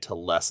of shit to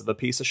less of a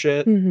piece of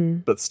shit,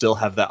 but still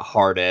have that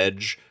hard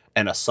edge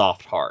and a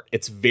soft heart.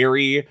 It's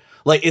very,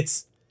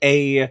 it's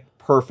a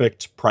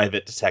perfect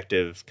private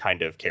detective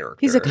kind of character.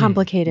 He's a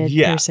complicated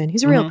Yeah. person.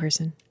 He's a real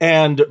person.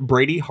 And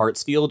Brady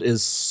Hartsfield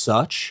is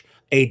such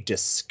a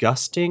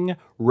disgusting,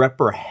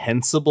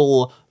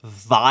 reprehensible,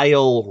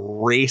 vile,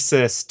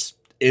 racist,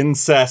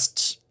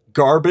 incest,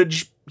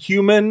 garbage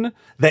human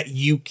that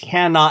you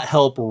cannot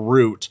help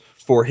root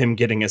for him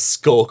getting his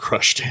skull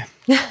crushed in.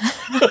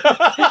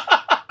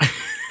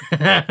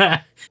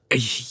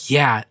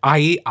 Yeah,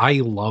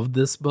 I love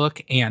this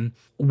book, and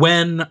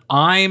when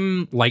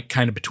I'm like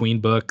kind of between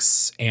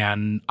books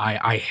and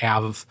I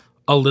have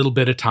a little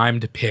bit of time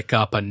to pick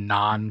up a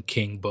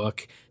non-King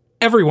book,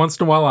 every once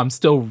in a while I'm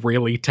still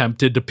really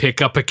tempted to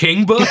pick up a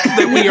King book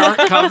that we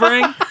aren't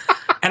covering.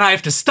 And I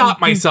have to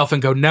stop myself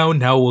and go, no,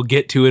 we'll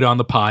get to it on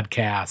the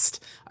podcast.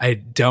 I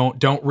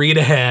don't read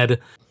ahead.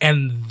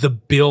 And the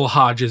Bill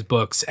Hodges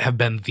books have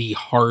been the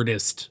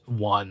hardest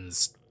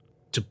ones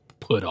to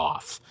put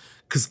off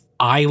because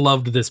I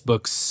loved this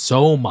book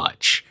so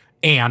much.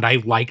 And I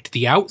liked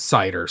The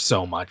Outsider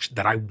so much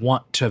that I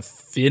want to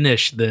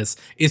finish this,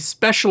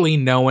 especially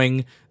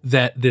knowing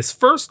that this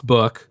first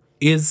book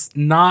is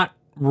not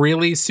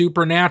really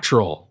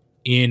supernatural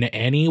in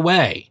any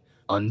way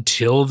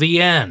until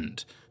the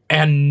end.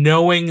 And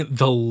knowing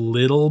the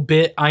little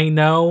bit I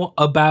know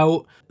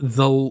about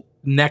the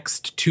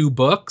next two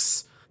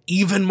books,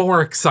 even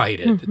more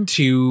excited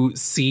to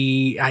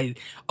see.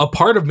 A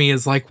part of me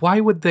is like,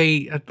 why would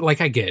they, like,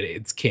 I get it,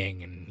 it's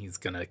King and he's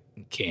gonna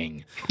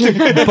king.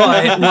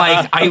 But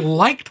like, I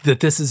liked that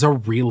this is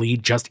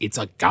it's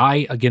a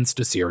guy against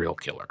a serial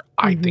killer.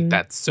 I think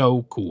that's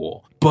so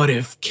cool. But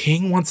if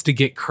King wants to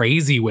get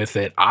crazy with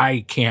it,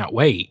 I can't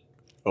wait.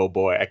 Oh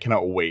boy, I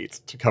cannot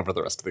wait to cover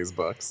the rest of these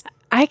books.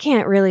 I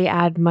can't really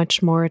add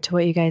much more to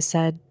what you guys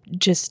said.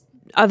 Just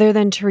other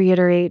than to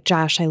reiterate,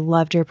 Josh, I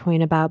loved your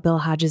point about Bill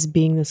Hodges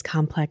being this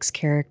complex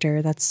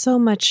character. That's so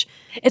much.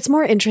 It's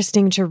more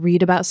interesting to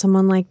read about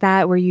someone like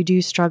that where you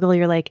do struggle.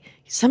 You're like,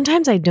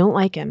 sometimes I don't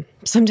like him.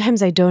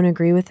 Sometimes I don't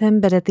agree with him.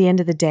 But at the end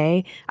of the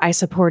day, I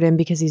support him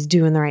because he's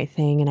doing the right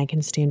thing and I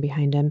can stand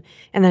behind him.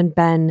 And then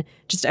Ben,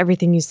 just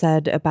everything you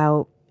said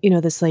about,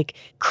 this like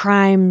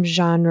crime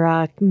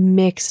genre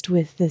mixed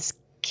with this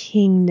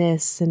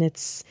kingness. And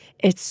it's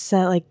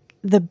like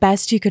the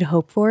best you could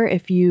hope for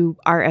if you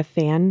are a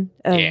fan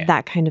of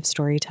that kind of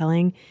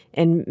storytelling.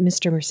 And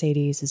Mr.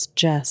 Mercedes is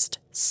just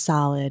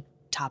solid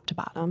top to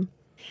bottom.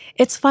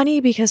 It's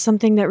funny because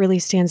something that really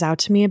stands out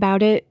to me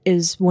about it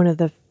is one of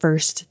the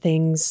first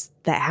things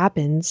that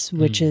happens,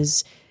 which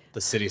is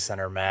the City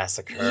Center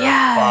Massacre.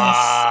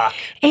 Yes. Fuck.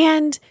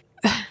 And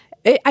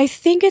I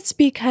think it's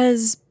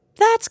because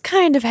that's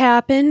kind of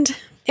happened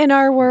in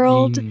our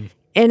world.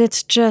 And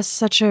it's just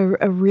such a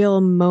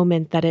real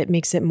moment that it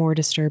makes it more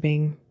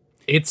disturbing.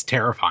 It's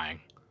terrifying.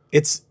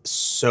 It's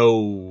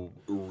so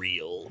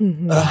real.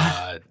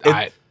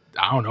 I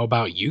don't know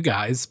about you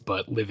guys,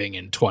 but living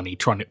in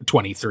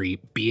 2023,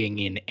 being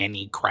in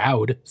any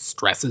crowd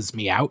stresses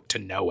me out to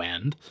no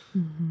end.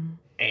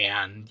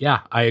 And yeah,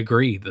 I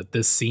agree that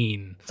this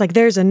scene... It's like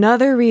there's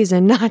another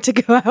reason not to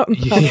go out.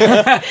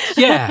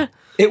 Yeah.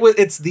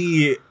 It's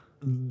the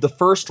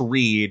first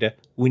read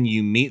when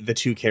you meet the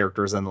two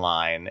characters in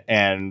line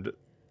and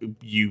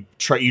you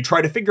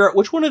try to figure out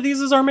which one of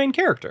these is our main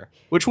character.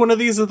 Which one of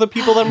these are the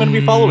people that I'm going to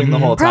be following the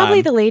whole time.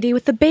 Probably the lady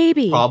with the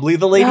baby. With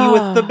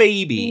the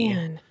baby.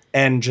 Man.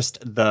 And just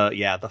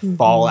the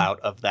fallout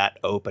of that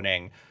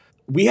opening.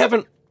 We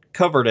haven't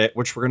covered it,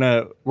 which we're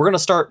gonna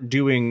start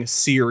doing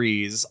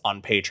series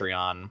on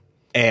Patreon,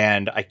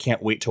 and I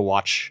can't wait to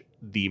watch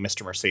the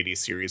Mr. Mercedes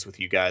series with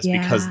you guys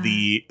because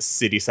the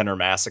City Center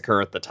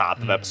Massacre at the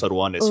top of episode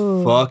 1 is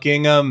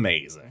fucking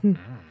amazing.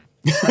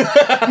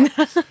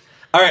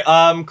 All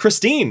right,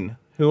 Christine,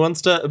 who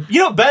wants to...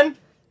 Ben,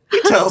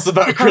 you tell us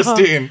about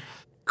Christine.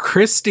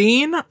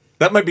 Christine?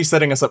 That might be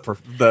setting us up for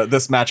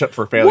this matchup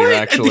for failure,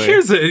 actually.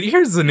 Here's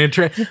an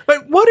interesting...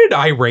 But what did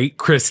I rate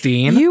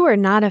Christine? You are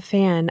not a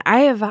fan.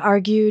 I have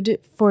argued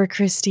for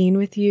Christine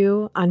with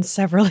you on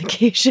several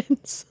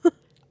occasions.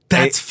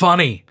 That's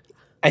funny.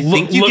 I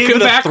think you looking gave it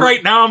back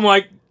right now, I'm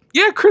like,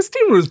 yeah,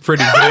 Christine was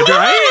pretty good,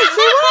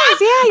 right?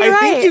 Yeah, you're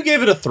right. I think you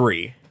gave it a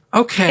 3.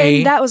 Okay.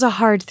 And that was a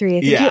hard 3.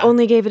 I think you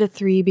only gave it a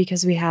 3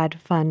 because we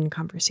had fun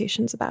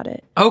conversations about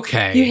it.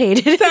 Okay. You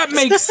hated it. That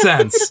makes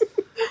sense.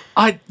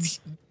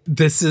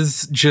 This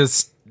is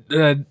just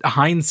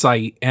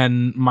hindsight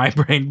and my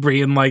brain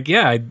being like,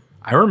 yeah,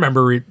 I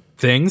remember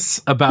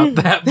things about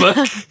that book.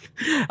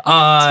 It's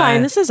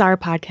fine. This is our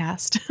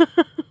podcast.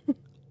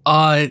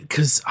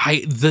 Because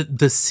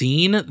the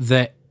scene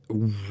that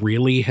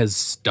really has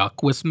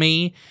stuck with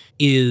me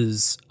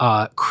is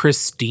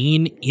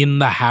Christine in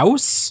the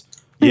house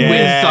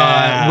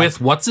with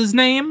what's his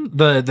name,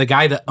 the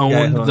guy that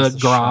owned the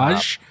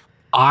garage.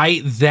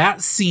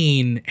 That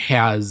scene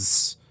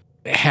has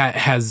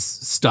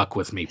stuck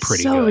with me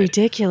pretty good. So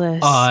ridiculous.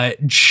 I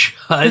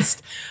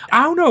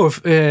don't know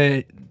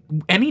if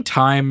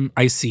anytime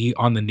I see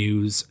on the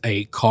news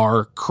a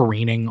car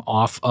careening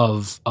off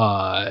of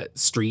a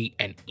street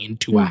and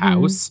into a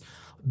house,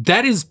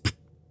 that is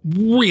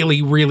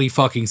really, really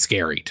fucking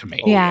scary to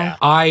me. Yeah.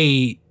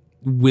 I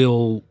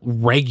will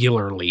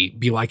regularly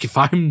be like, if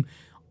I'm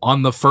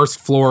on the first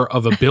floor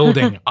of a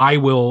building, I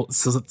will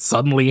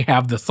suddenly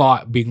have the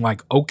thought being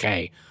like,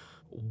 okay,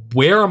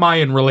 where am I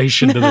in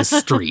relation to this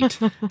street?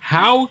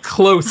 How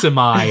close am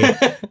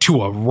I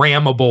to a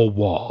rammable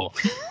wall?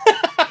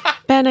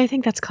 Ben, I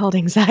think that's called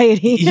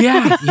anxiety.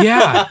 Yeah.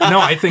 No,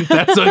 I think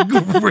that's a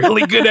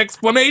really good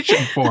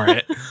explanation for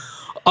it.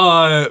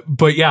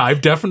 But yeah,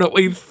 I've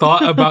definitely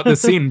thought about the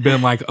scene and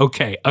been like,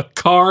 okay, a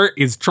car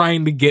is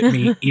trying to get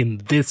me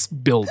in this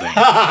building.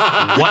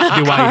 What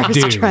do I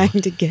do? Trying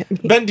to get me.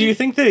 Ben, do you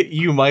think that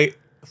you might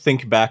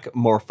think back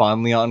more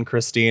fondly on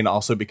Christine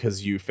also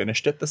because you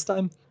finished it this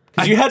time?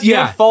 Because you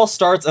had false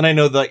starts, and I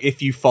know that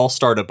if you false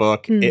start a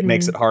book, it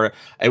makes it harder.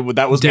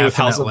 That was me with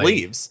House of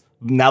Leaves.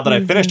 now that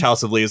I finished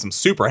House of Leaves, I'm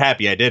super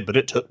happy I did, but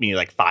it took me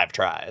like 5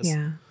 tries.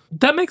 Yeah.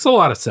 That makes a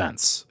lot of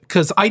sense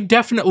because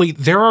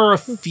there are a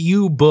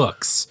few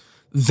books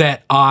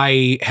that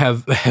I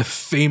have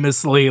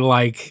famously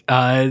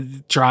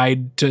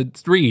tried to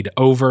read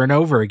over and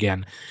over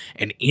again.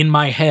 And in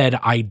my head,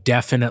 I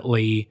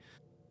definitely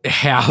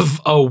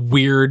have a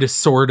weird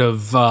sort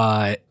of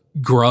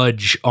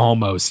grudge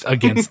almost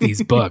against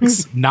these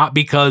books, not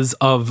because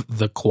of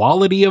the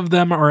quality of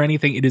them or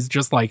anything. It is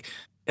just like,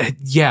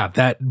 yeah,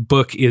 that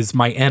book is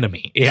my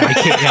enemy.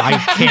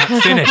 I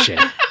can't finish it.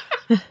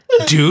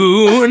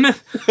 Dune,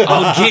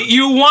 I'll get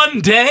you one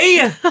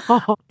day.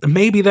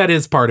 Maybe that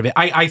is part of it.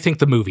 I think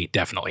the movie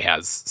definitely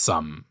has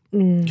some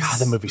God,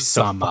 the movie's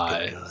so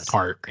fucking good.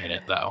 part in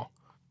it, though.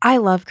 I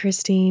love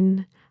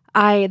Christine.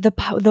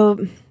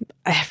 Everything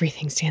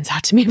stands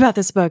out to me about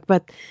this book,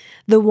 but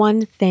the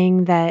one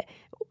thing that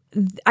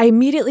I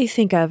immediately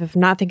think of, if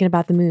not thinking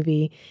about the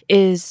movie,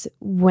 is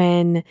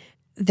when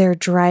they're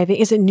driving.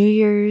 Is it New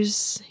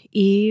Year's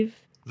Eve?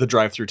 The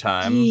drive through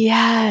time.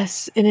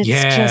 Yes. And it's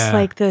just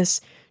like this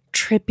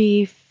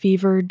trippy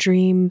fever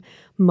dream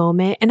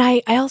moment. And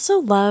I also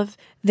love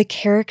the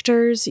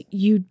characters.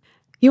 You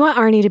want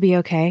Arnie to be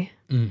okay.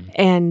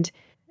 And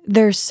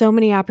there's so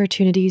many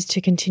opportunities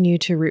to continue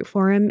to root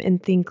for him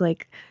and think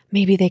like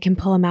maybe they can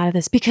pull him out of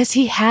this because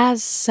he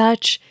has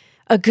such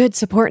a good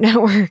support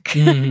network.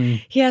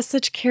 He has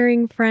such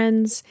caring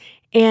friends.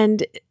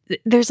 And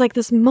there's like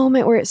this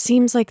moment where it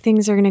seems like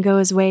things are going to go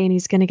his way and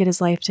he's going to get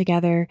his life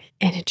together,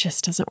 and it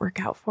just doesn't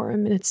work out for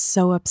him. And it's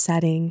so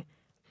upsetting.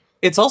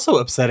 It's also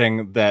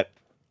upsetting that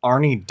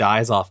Arnie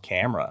dies off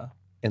camera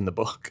in the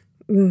book.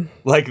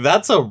 Like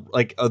that's a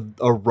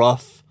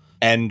rough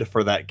end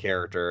for that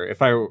character.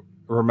 If I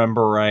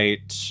remember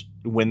right,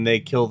 when they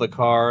kill the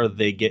car,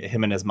 they get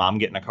him and his mom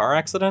get in a car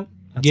accident.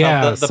 That's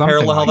how the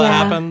parallel how that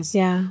happens.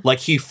 Yeah. Like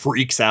he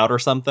freaks out or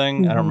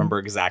something. I don't remember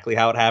exactly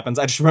how it happens.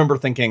 I just remember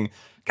thinking,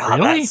 God,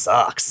 Really? that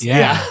sucks.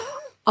 Yeah.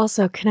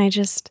 Also, can I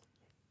just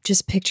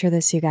picture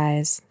this, you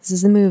guys? This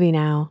is the movie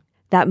now.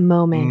 That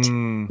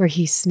moment where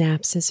he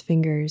snaps his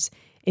fingers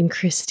and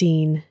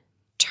Christine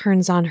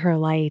turns on her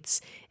lights.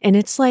 And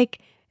it's like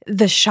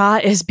the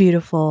shot is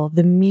beautiful.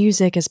 The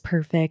music is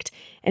perfect.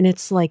 And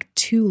it's like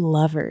two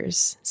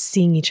lovers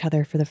seeing each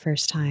other for the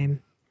first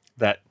time.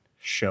 That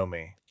Show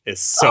Me is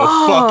so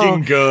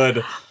fucking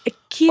good.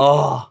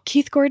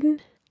 Keith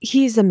Gordon,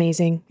 he's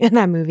amazing in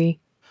that movie.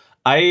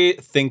 I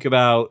think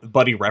about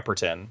Buddy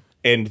Repperton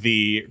and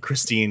the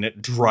Christine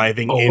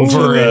driving Over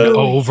into and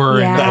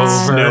over Yeah. and that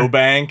over.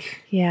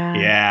 snowbank. Yeah.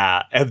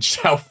 Yeah. And just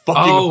how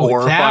fucking Oh,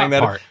 horrifying that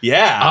that part. is.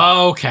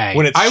 Yeah. Okay.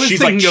 When I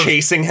she's like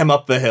chasing him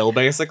up the hill,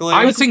 basically.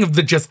 I was thinking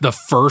of just the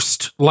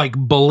first like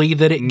bully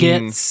that it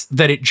gets,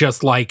 that it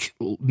just like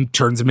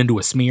turns him into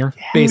a smear,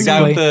 the guy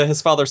basically. with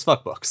his father's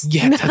fuck books.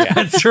 Yeah,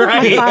 that's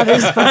right.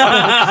 Father's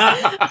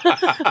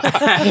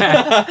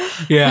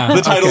Yeah.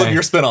 The title okay. of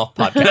your spinoff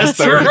podcast. That's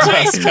that we're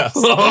right.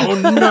 discussing.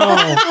 Oh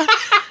no.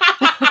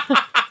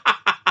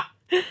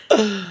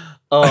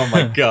 Oh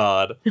my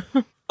God.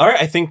 All right.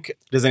 I think,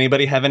 does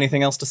anybody have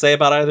anything else to say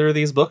about either of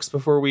these books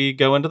before we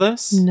go into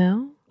this?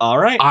 No. All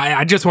right.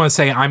 I just want to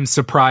say I'm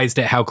surprised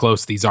at how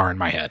close these are in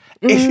my head.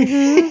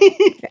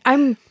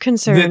 I'm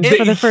concerned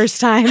for the first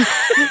time.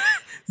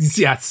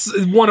 Yes,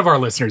 one of our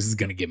listeners is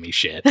going to give me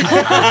shit.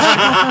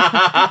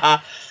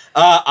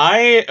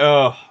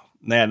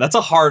 Man, that's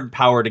a hard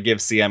power to give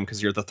CM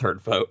because you're the third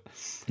vote.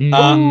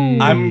 I'm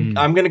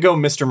gonna go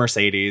Mr.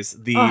 Mercedes,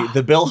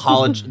 the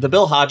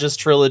Bill Hodges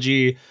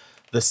trilogy,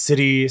 the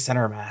City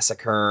Center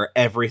Massacre,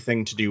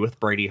 everything to do with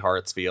Brady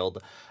Hartsfield.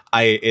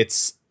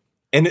 It's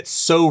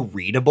so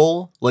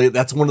readable. Like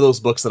that's one of those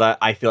books that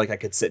I feel like I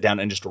could sit down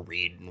and just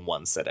read in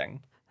one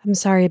sitting. I'm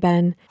sorry,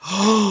 Ben.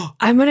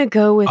 I'm gonna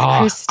go with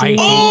Christine.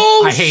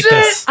 I hate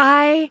this.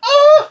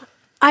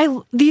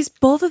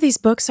 Both of these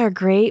books are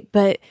great,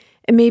 but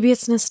maybe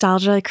it's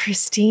nostalgia. Like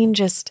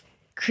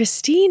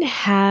Christine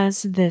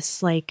has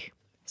this like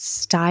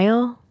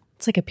style.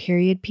 It's like a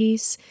period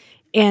piece,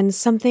 and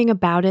something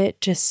about it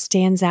just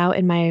stands out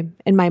in my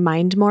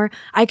mind more.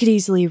 I could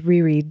easily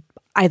reread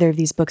either of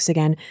these books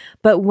again,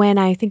 but when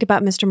I think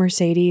about Mr.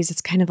 Mercedes,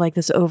 it's kind of like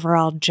this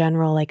overall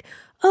general like,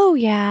 oh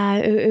yeah,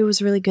 it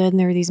was really good, and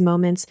there were these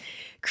moments.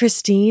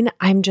 Christine,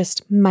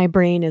 my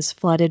brain is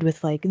flooded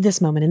with like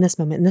this moment and this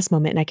moment and this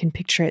moment, and I can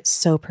picture it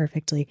so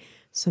perfectly.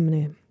 So I'm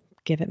gonna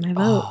give it my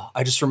vote. Oh,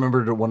 I just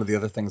remembered one of the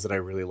other things that I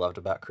really loved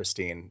about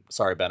Christine.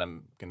 Sorry, Ben,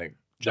 I'm gonna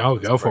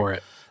Go for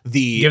it.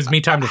 Gives me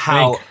time to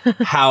think. think.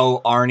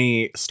 How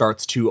Arnie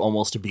starts to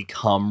almost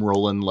become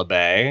Roland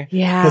LeBay.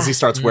 Yeah. Because he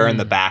starts wearing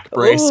the back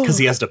brace because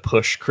he has to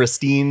push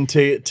Christine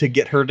to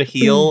get her to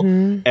heal.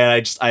 And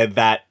I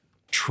that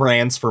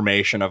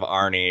transformation of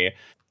Arnie,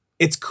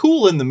 it's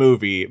cool in the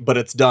movie, but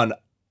it's done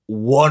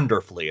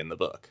wonderfully in the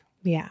book.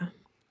 Yeah.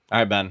 All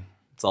right, Ben,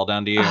 it's all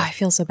down to you. Oh, I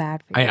feel so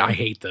bad for you. I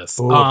hate this.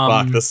 Oh,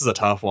 fuck, this is a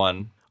tough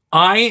one.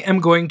 I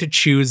am going to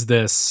choose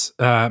this,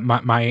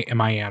 my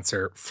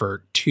answer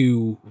for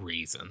 2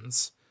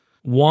 reasons.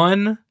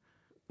 One,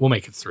 we'll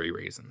make it 3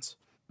 reasons.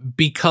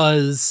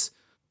 Because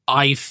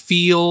I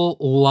feel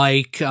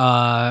like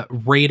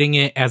rating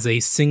it as a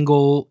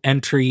single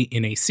entry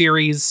in a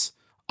series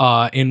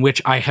in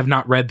which I have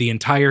not read the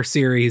entire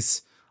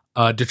series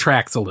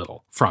detracts a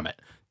little from it.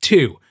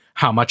 2,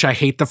 how much I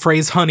hate the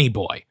phrase honey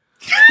boy.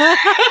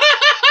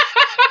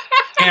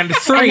 And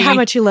 3, And how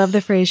much you love the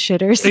phrase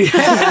shitters.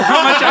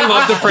 how much I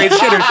love the phrase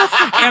shitters.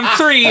 And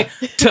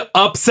 3, to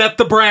upset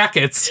the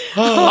brackets,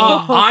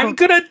 I'm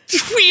gonna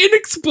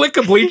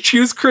inexplicably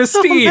choose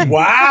Christine.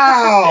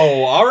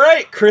 Wow. All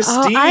right,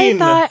 Christine. I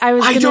thought it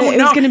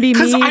was gonna be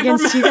 'cause me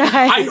against you guys.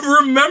 I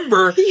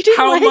remember You didn't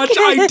how like much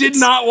I it. did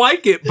not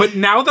like it, but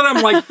now that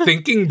I'm like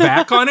thinking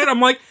back on it, I'm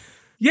like,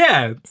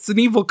 yeah, it's an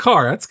evil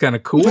car. That's kind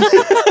of cool.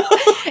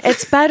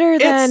 It's better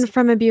than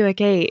From a Buick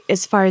 8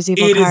 as far as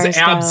evil It cars is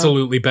go.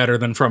 absolutely better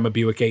than From a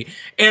Buick 8.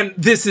 And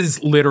this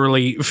is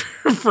literally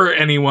for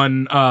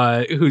anyone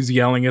who's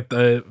yelling at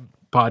the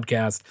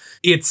podcast.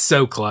 It's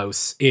so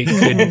close. It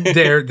could,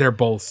 they're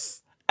both.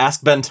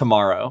 Ask Ben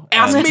tomorrow.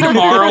 Ask me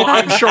tomorrow.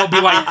 I'm sure I'll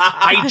be like,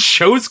 I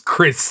chose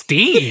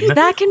Christine.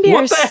 That can be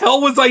what the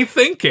hell was I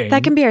thinking?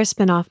 That can be our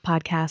spin-off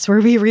podcast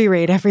where we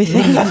re-rate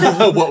everything.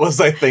 What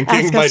was I thinking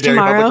Ask by us Dairy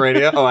tomorrow. Public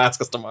Radio? Oh,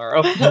 ask us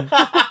tomorrow.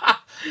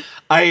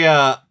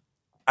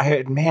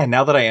 Man,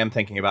 now that I am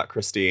thinking about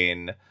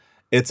Christine,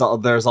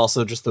 there's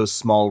also just those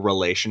small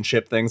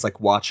relationship things, like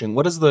watching.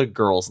 What is the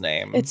girl's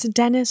name? It's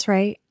Dennis,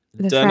 right?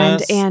 The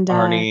Dennis, friend and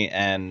Arnie,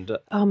 and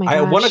oh my gosh.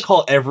 I want to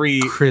call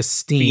every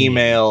Christine.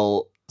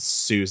 female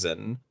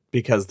Susan,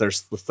 because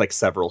there's like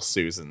several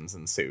Susans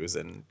and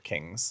Susan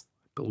Kings.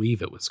 I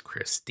believe it was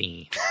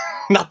Christine.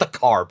 Not the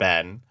car,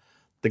 Ben.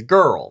 The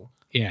girl.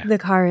 Yeah. The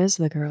car is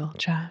the girl,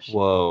 Josh.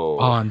 Whoa.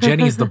 Oh, and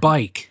Jenny's the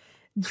bike.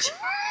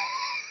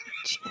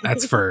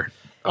 That's for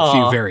a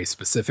few very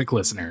specific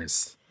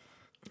listeners.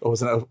 Oh,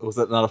 was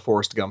that not a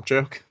Forrest Gump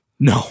joke?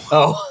 No.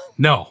 Oh.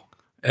 No.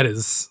 It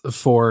is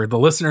for the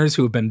listeners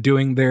who have been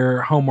doing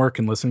their homework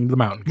and listening to the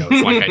Mountain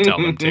Goats like I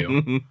tell them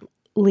to.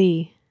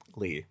 Lee.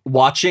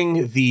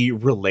 Watching the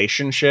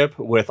relationship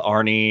with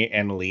Arnie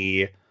and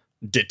Lee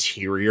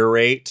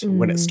deteriorate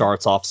when it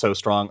starts off so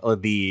strong.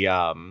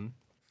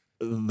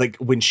 Like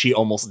when she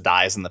almost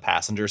dies in the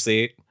passenger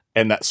seat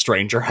and that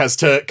stranger has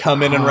to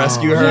come in and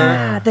rescue her.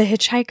 Yeah, the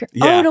hitchhiker.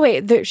 Yeah. Oh, no,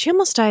 wait. She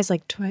almost dies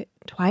like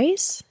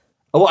twice?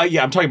 Oh,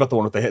 yeah, I'm talking about the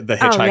one with the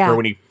hitchhiker yeah.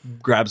 when he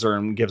grabs her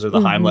and gives her the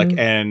Heimlich,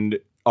 and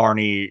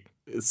Arnie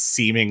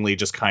seemingly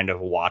just kind of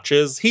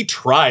watches. He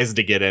tries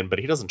to get in, but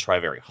he doesn't try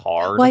very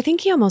hard. Well, I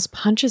think he almost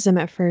punches him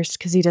at first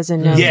because he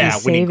doesn't know Yeah,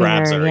 he's when he saving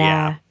grabs her,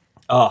 yeah.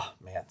 Oh,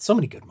 man, so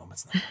many good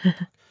moments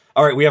there.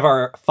 All right, we have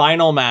our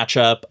final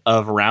matchup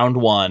of round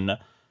 1,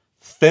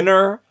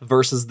 Thinner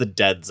versus the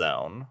Dead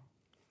Zone.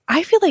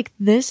 I feel like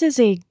this is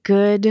a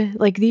good,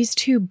 like these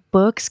two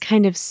books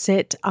kind of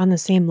sit on the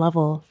same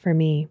level for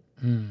me.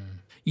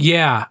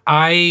 Yeah,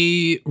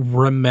 I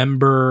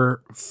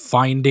remember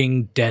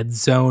finding Dead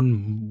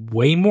Zone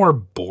way more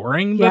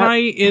boring than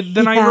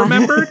I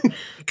remembered,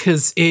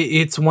 because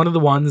it's one of the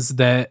ones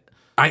that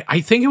I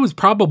think it was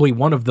probably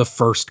one of the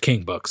first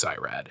King books I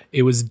read.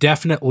 It was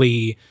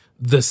definitely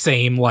the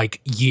same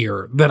like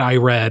year that I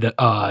read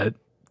a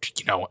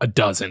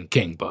dozen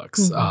King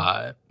books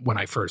when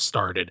I first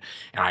started,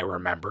 and I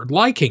remembered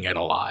liking it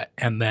a lot.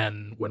 And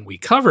then when we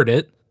covered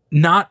it,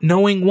 not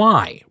knowing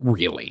why,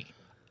 really.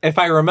 If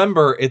I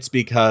remember, it's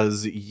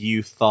because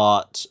you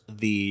thought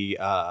the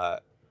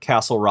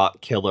Castle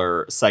Rock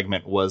Killer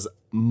segment was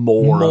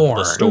more of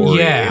the story.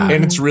 Yeah.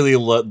 And it's really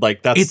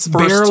like that's It's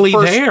barely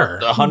there.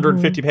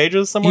 150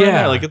 pages somewhere in Yeah.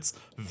 there. Like it's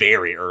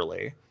very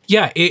early.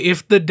 Yeah,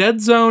 if the Dead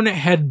Zone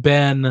had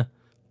been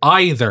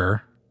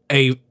either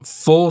a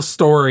full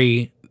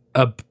story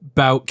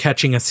about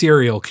catching a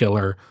serial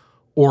killer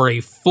or a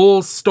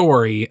full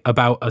story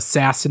about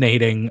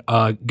assassinating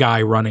a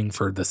guy running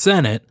for the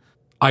Senate,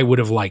 I would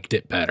have liked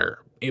it better.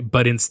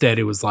 But instead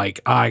it was like,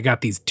 I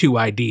got these two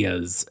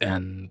ideas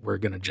and we're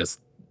going to just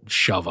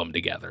shove them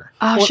together.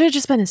 Oh, it should have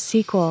just been a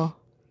sequel.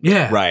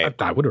 Yeah, Right.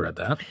 I would have read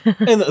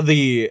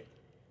that.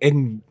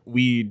 And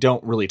we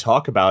don't really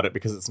talk about it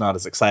because it's not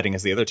as exciting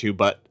as the other two,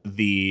 but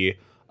the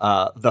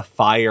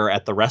fire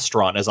at the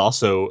restaurant is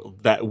also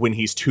that when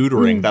he's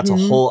tutoring, that's a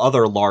whole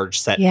other large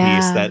set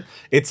piece that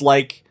it's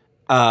like,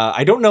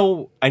 I don't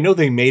know. I know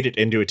they made it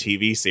into a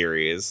TV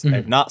series.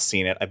 I've not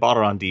seen it. I bought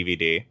it on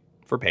DVD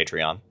for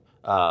Patreon.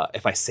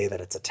 If I say that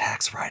it's a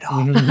tax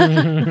write-off.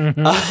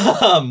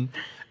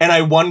 And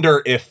I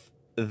wonder if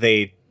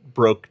they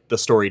broke the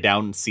story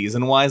down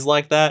season-wise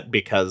like that,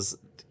 because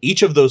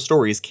each of those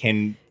stories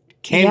can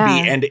be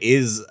and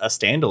is a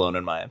standalone,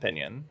 in my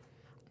opinion.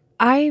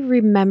 I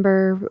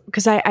remember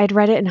because I'd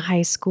read it in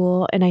high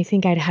school and I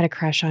think I'd had a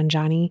crush on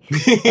Johnny.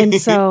 And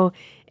so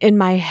in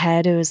my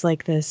head, it was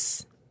like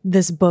this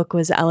book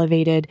was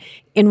elevated.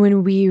 And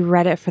when we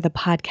read it for the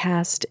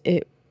podcast,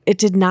 it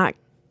did not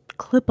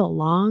clip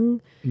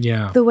along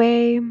the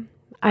way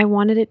I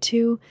wanted it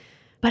to.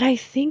 But I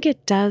think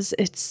it does.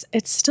 It's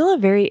still a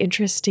very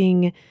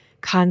interesting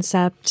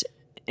concept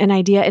and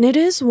idea. And it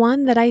is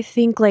one that I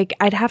think like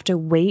I'd have to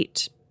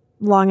wait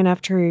long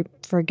enough to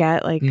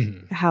forget like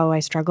how I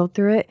struggled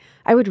through it,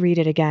 I would read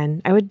it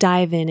again. I would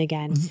dive in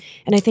again.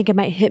 And I think it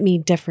might hit me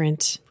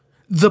different.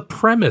 The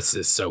premise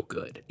is so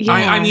good. Yeah.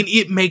 I mean,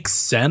 it makes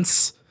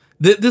sense.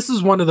 This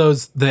is one of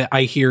those that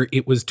I hear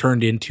it was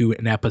turned into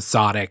an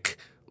episodic,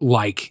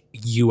 like,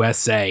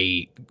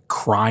 USA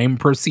crime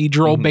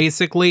procedural,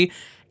 basically.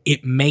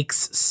 It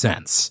makes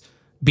sense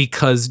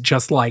because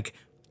just like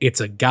it's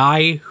a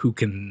guy who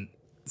can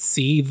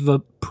see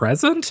the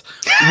present,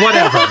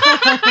 whatever.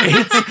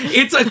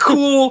 it's a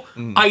cool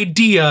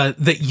idea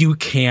that you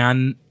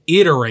can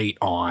iterate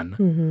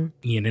on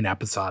in an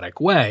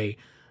episodic way.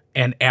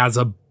 And as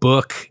a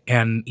book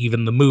and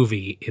even the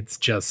movie, it's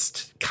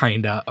just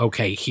kind of,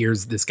 okay,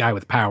 here's this guy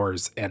with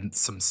powers and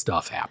some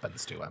stuff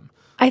happens to him.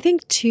 I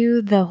think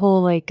too, the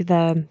whole like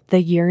the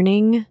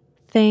yearning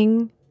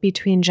thing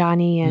between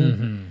Johnny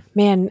and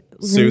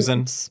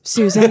Susan.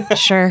 Susan,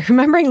 sure.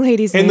 Remembering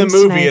ladies' In the names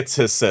movie, tonight. it's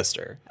his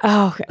sister.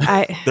 Oh,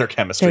 Their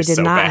chemistry they is did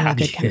so not bad. have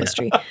good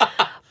chemistry.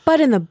 But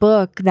in the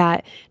book,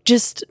 that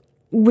just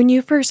when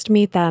you first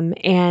meet them,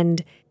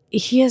 and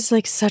he has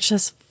like such a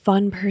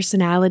fun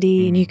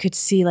personality, and you could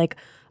see like,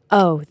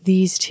 oh,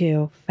 these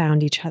two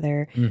found each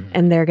other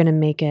and they're going to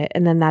make it.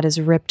 And then that is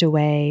ripped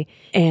away.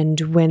 And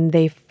when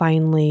they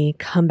finally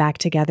come back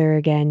together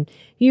again,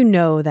 you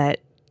know that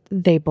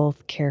they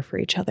both care for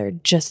each other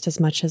just as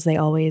much as they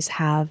always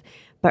have,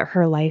 but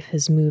her life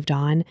has moved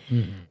on.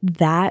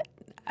 That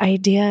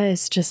idea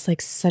is just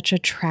like such a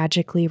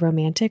tragically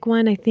romantic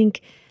one. I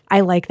think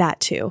I like that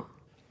too.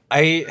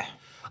 I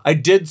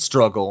did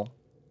struggle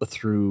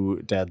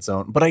through Dead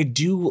Zone, but I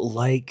do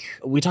like,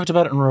 we talked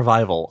about it in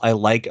Revival, I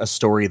like a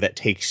story that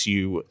takes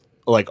you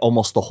like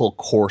almost the whole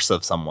course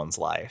of someone's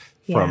life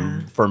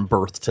from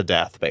birth to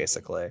death,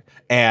 basically.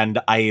 And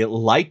I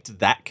liked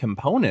that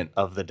component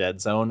of the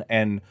Dead Zone,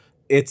 and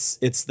it's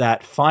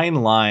that fine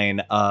line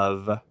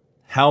of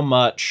how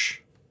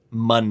much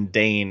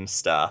mundane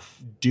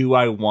stuff do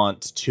I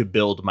want to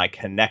build my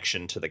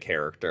connection to the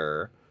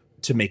character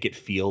to make it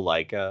feel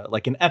like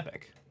an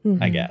epic.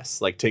 I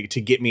guess, like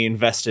to get me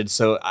invested.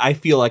 So I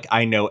feel like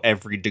I know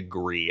every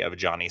degree of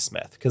Johnny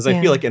Smith, because I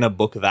feel like in a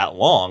book that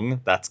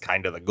long, that's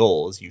kind of the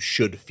goal, is you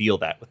should feel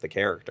that with the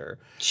character.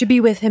 Should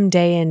be with him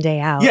day in, day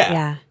out.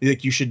 Yeah.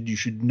 Like you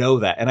should know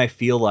that. And I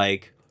feel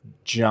like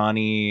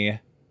Johnny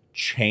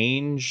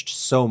changed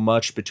so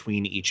much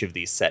between each of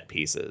these set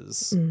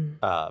pieces.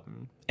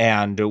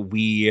 And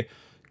we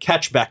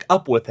catch back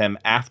up with him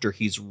after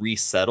he's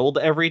resettled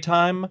every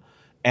time.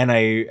 And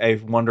I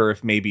wonder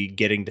if maybe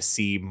getting to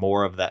see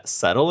more of that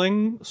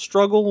settling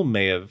struggle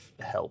may have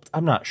helped.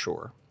 I'm not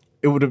sure.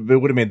 It would have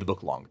made the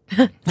book longer.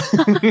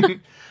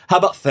 How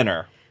about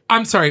Thinner?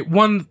 I'm sorry,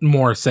 one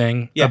more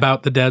thing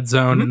about the Dead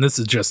Zone, and this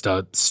is just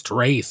a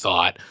stray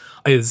thought,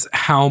 is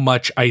how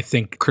much I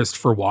think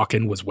Christopher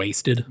Walken was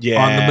wasted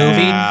on the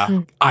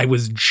movie. I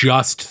was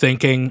just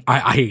thinking,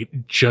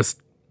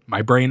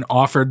 my brain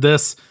offered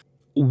this.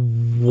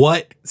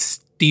 What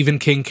Stephen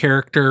King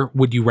character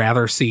would you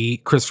rather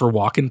see Christopher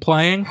Walken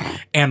playing?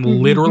 And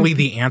literally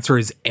the answer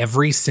is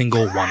every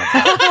single one of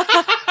them.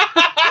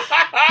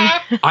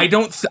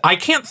 I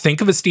can't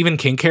think of a Stephen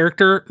King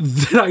character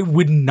that I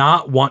would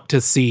not want to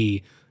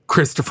see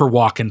Christopher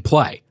Walken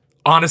play.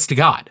 Honest to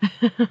God.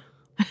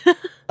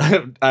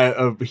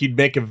 He'd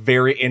make a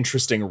very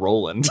interesting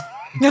Roland.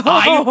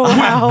 I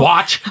would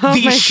watch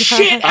the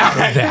shit out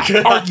of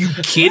that. Are you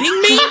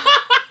kidding me?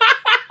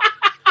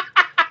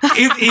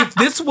 If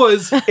this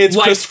was it's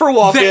like Christopher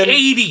Walken. The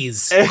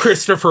 80s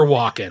Christopher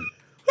Walken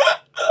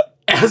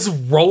as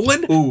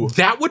Roland,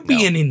 that would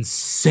be an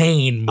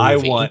insane movie. I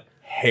want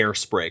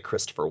Hairspray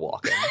Christopher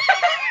Walken.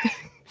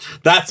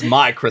 That's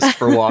my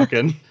Christopher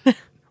Walken.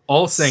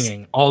 All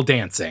singing, all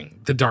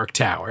dancing, The Dark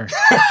Tower.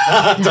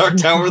 Dark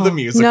Tower the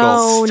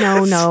musical.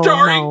 No.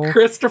 Starring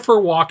Christopher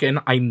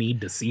Walken. I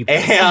need to see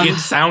this. And it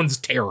sounds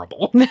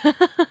terrible.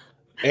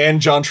 And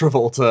John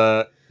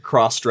Travolta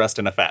cross-dressed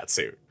in a fat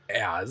suit.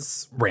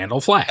 As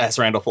Randall Flagg.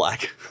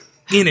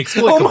 Oh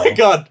Inexplicable. my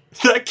god,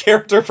 that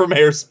character from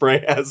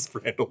Hairspray as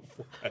Randall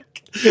Flagg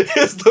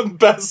is the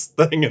best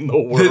thing in the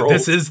world.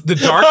 This is the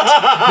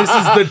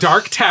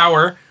Dark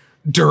Tower,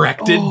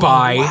 directed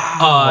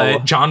by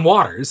John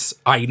Waters.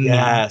 I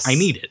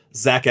need it.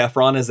 Zac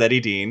Efron as Eddie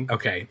Dean.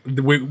 Okay.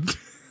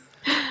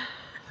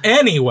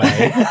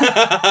 Anyway.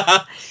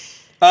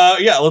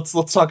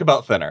 Let's talk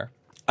about Thinner.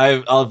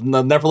 I'll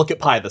never look at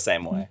Pi the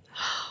same way.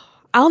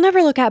 I'll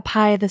never look at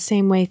Pi the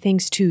same way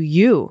thanks to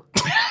you.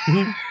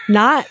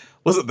 Not.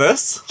 Was it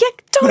this? Yeah,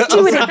 don't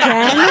do it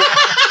again.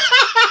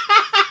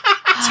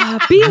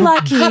 Be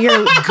lucky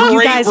you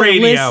guys are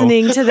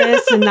listening to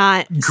this and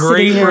not Great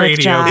sitting here radio,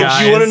 with Josh.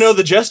 guys. If you want to know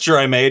the gesture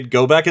I made,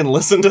 go back and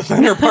listen to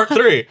Thinner Part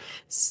 3.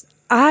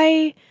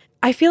 I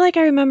feel like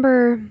I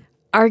remember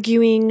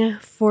arguing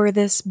for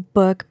this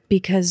book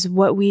because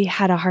what we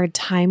had a hard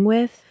time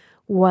with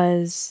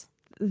was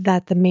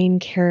that the main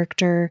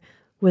character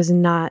was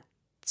not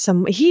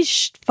he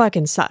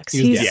fucking sucks.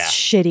 He's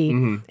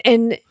shitty.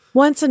 And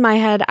once in my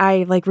head,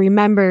 I like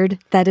remembered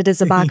that it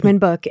is a Bachman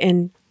book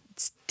and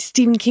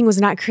Stephen King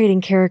was not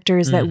creating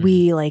characters that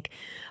we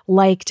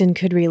liked and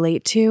could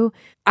relate to,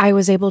 I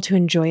was able to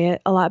enjoy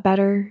it a lot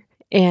better.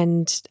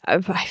 And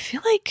I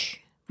feel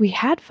like we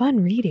had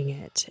fun reading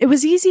it. It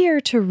was easier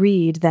to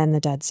read than The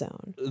Dead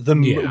Zone.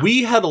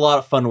 We had a lot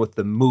of fun with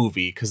the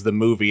movie because the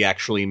movie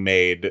actually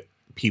made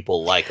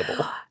people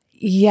likable.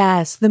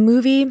 Yes, the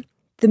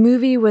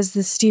movie was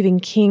the Stephen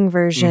King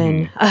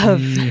version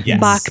of Yes.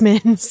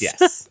 Bachman's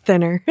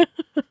Thinner.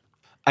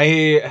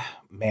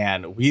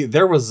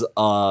 There was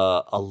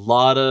a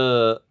lot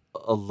of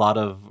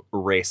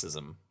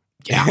racism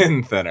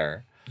in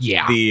Thinner.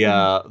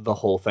 Yeah. The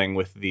whole thing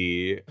with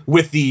the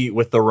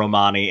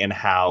Romani and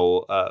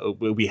how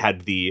we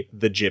had the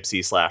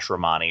gypsy /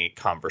 Romani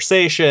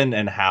conversation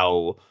and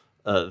how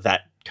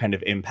that kind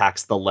of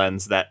impacts the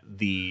lens that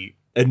the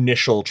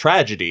initial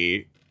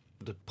tragedy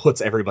puts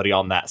everybody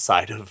on that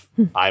side of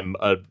I'm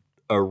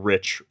a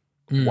rich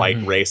white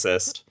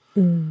racist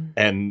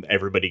and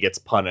everybody gets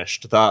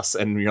punished thus,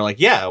 and you're like,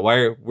 yeah,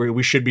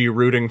 we should be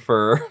rooting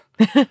for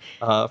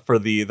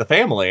the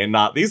family and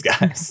not these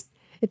guys.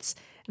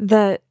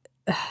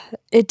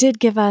 It did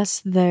give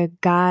us the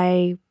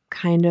guy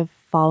kind of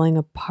falling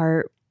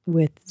apart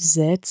with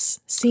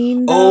Zitz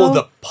scene, though. Oh,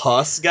 the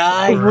pus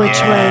guy, which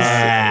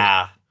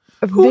was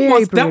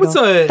very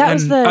brutal. That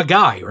was a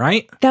guy,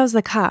 right? That was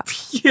the cop.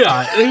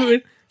 Yeah,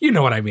 you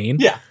know what I mean.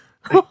 Yeah,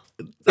 in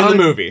the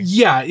movie.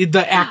 Yeah,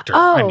 the actor.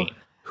 Oh. I mean,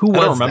 who was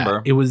I don't remember.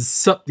 that? It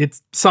was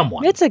it's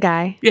someone. It's a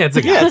guy. Yeah, it's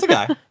a guy. Yeah, it's a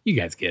guy. You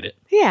guys get it.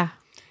 Yeah.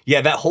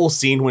 Yeah, that whole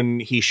scene when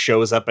he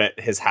shows up at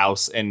his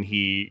house and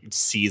he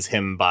sees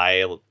him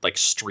by like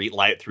street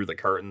light through the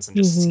curtains and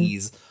just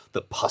sees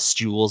the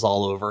pustules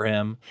all over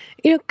him.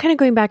 You know, kind of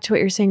going back to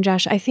what you're saying,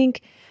 Josh, I think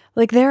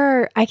like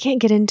I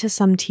can't get into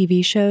some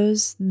TV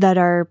shows that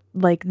are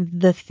like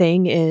the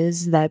thing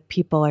is that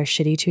people are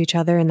shitty to each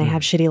other and they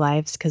have shitty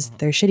lives because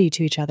they're shitty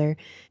to each other.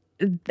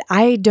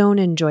 I don't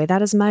enjoy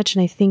that as much.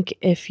 And I think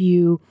if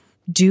you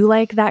do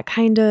like that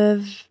kind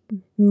of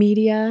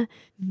media,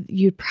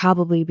 you'd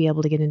probably be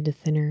able to get into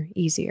Thinner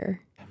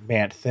easier.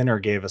 Man, Thinner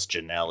gave us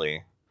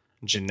Janelli.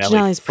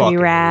 Janelli's pretty fucking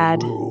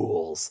rad.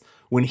 rules.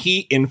 When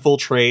he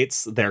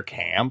infiltrates their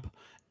camp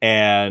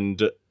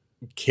and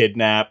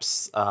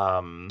kidnaps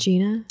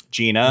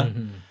Gina.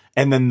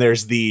 And then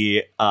there's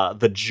the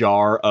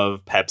jar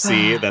of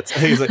Pepsi that's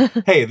he's like,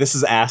 hey, this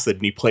is acid,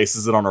 and he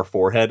places it on her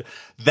forehead.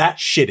 That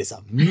shit is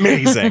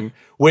amazing.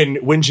 when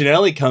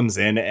Janelli comes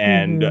in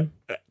and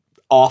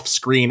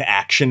off-screen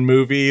action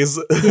movies,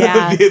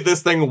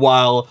 this thing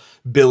while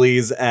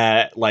Billy's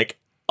at like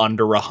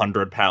under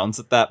 100 pounds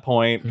at that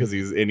point because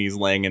he's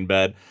laying in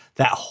bed.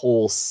 That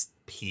whole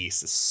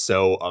piece is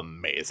so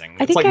amazing.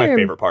 It's like my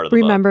favorite part of the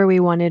book. Remember, we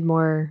wanted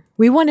more.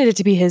 We wanted it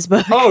to be his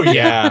book. Oh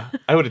yeah,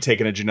 I would have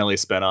taken a Janelli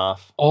spinoff.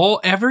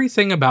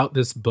 Everything about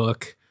this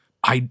book,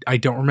 I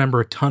don't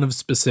remember a ton of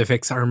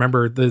specifics. I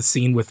remember the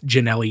scene with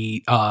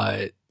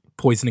Janelli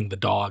poisoning the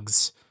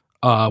dogs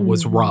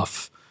was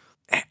rough.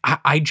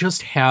 I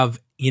just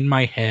have in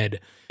my head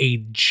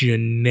a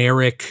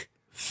generic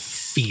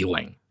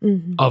feeling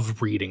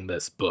of reading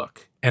this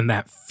book, and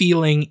that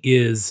feeling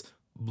is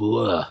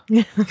blah.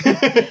 It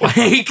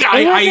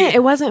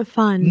wasn't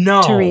fun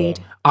to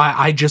read.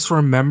 I just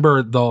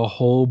remember the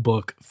whole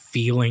book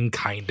feeling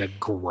kind of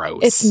gross.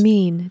 It's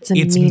mean.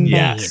 It's mean.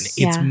 Yes.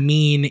 It's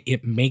mean.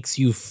 It makes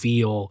you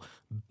feel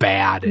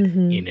bad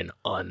in an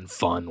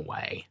unfun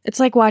way.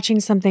 It's like watching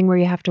something where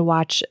you have to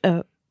watch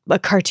a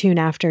cartoon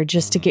after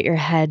just to get your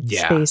head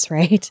space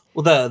right.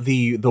 Well,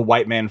 the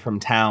white man from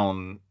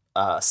town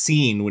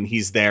scene when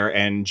he's there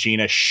and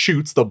Gina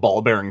shoots the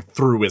ball bearing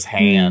through his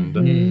hand.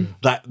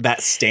 That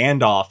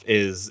standoff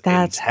is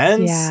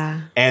intense.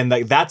 Yeah. And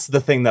that's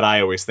the thing that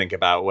I always think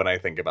about when I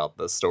think about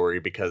this story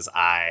because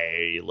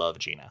I love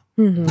Gina.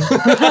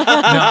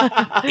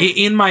 Now,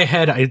 in my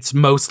head, it's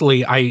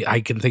mostly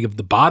I can think of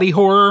the body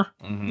horror,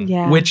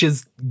 which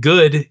is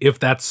good if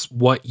that's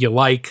what you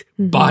like.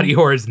 Body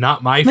horror is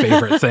not my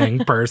favorite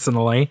thing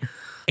personally.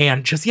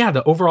 And just,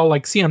 the overall,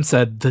 like CM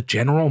said, the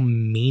general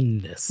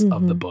meanness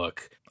of the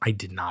book, I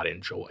did not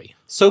enjoy.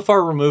 So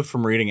far removed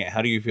from reading it,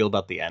 how do you feel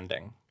about the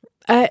ending?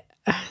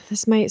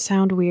 This might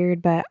sound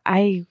weird, but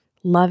I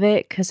love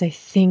it because I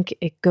think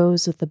it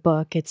goes with the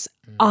book. It's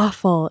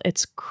awful.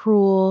 It's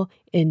cruel.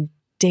 And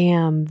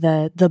damn,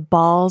 the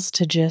balls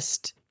to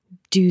just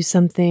do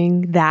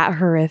something that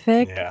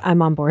horrific. Yeah.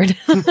 I'm on board.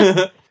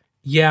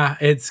 Yeah,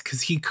 it's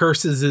because he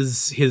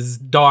curses his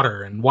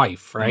daughter and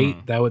wife, right?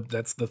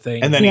 That's the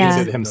thing. And then he eats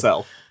it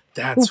himself.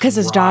 That's because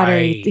his daughter,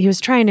 he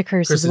was trying to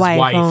curse his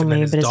wife only, and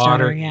then his but his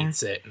daughter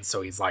eats it, and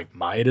so he's like,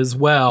 might as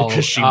well.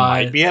 Because she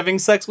might be having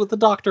sex with the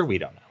doctor, we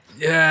don't know.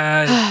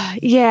 Yeah.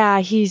 Yeah,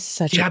 he's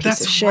such a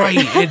piece of shit.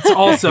 Right. It's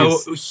also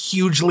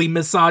hugely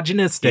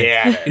misogynistic.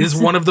 Yeah, it is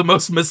one of the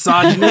most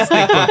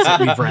misogynistic books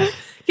that we've read.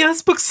 Yeah,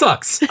 this book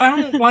sucks. I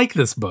don't like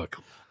this book.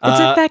 It's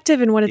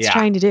effective in what it's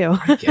trying to do.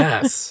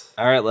 Yes.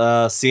 All right,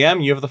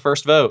 CM, you have the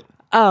first vote.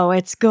 Oh,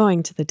 it's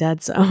going to the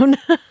Dead Zone.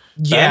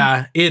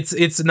 Yeah,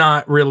 it's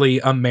not really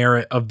a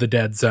merit of the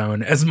Dead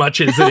Zone as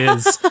much as it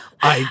is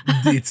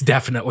It's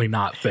definitely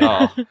not thin.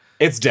 Oh,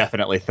 it's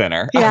definitely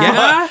thinner.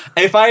 Yeah?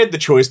 If I had the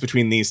choice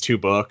between these two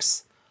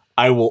books,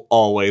 I will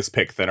always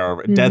pick thinner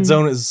over. Dead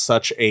Zone is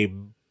such a...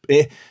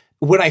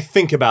 when I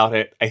think about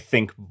it, I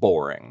think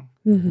boring.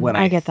 When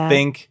I get that.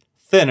 think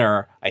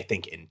thinner, I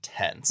think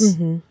intense.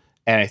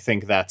 And I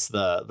think that's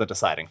the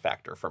deciding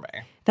factor for me.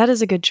 That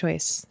is a good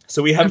choice.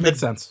 So we have That makes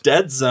the sense.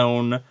 Dead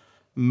Zone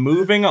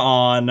moving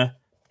on,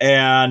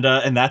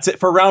 and that's it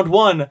for round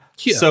one.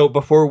 Yeah. So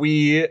before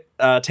we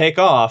take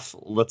off,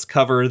 let's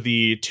cover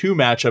the 2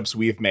 matchups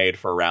we've made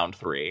for round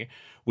 3.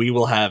 We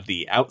will have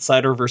the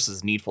Outsider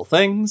versus Needful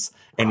Things,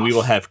 and we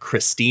will have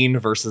Christine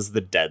versus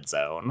the Dead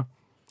Zone.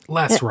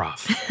 Less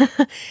rough.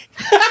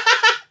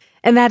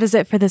 And that is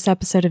it for this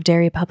episode of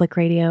Dairy Public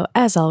Radio.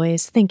 As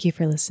always, thank you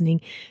for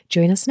listening.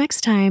 Join us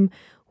next time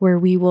where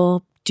we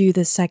will do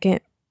the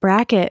second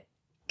bracket.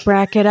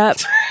 Bracket up,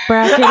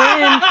 bracket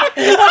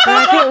in,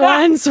 bracket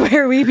one's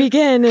where we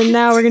begin. And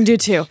now we're going to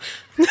do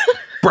 2.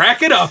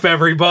 Bracket up,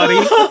 everybody.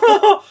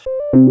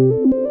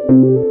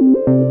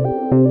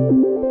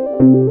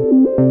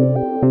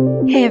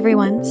 Hey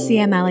everyone,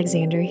 CM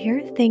Alexander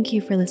here. Thank you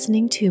for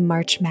listening to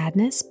March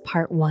Madness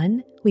Part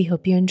 1. We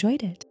hope you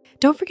enjoyed it.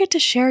 Don't forget to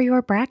share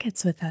your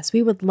brackets with us.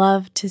 We would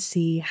love to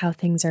see how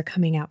things are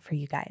coming out for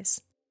you guys.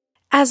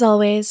 As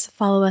always,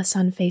 follow us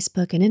on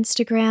Facebook and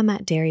Instagram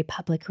at Dairy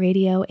Public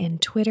Radio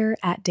and Twitter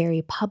at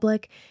Dairy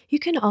Public. You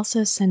can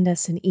also send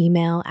us an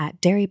email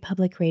at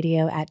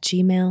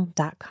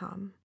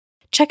dairypublicradio@gmail.com.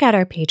 Check out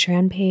our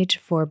Patreon page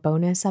for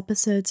bonus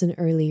episodes and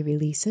early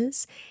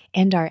releases,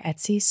 and our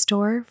Etsy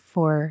store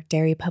for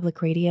Dairy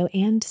Public Radio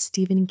and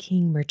Stephen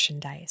King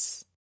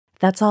merchandise.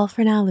 That's all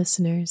for now,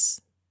 listeners.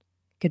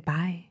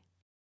 Goodbye.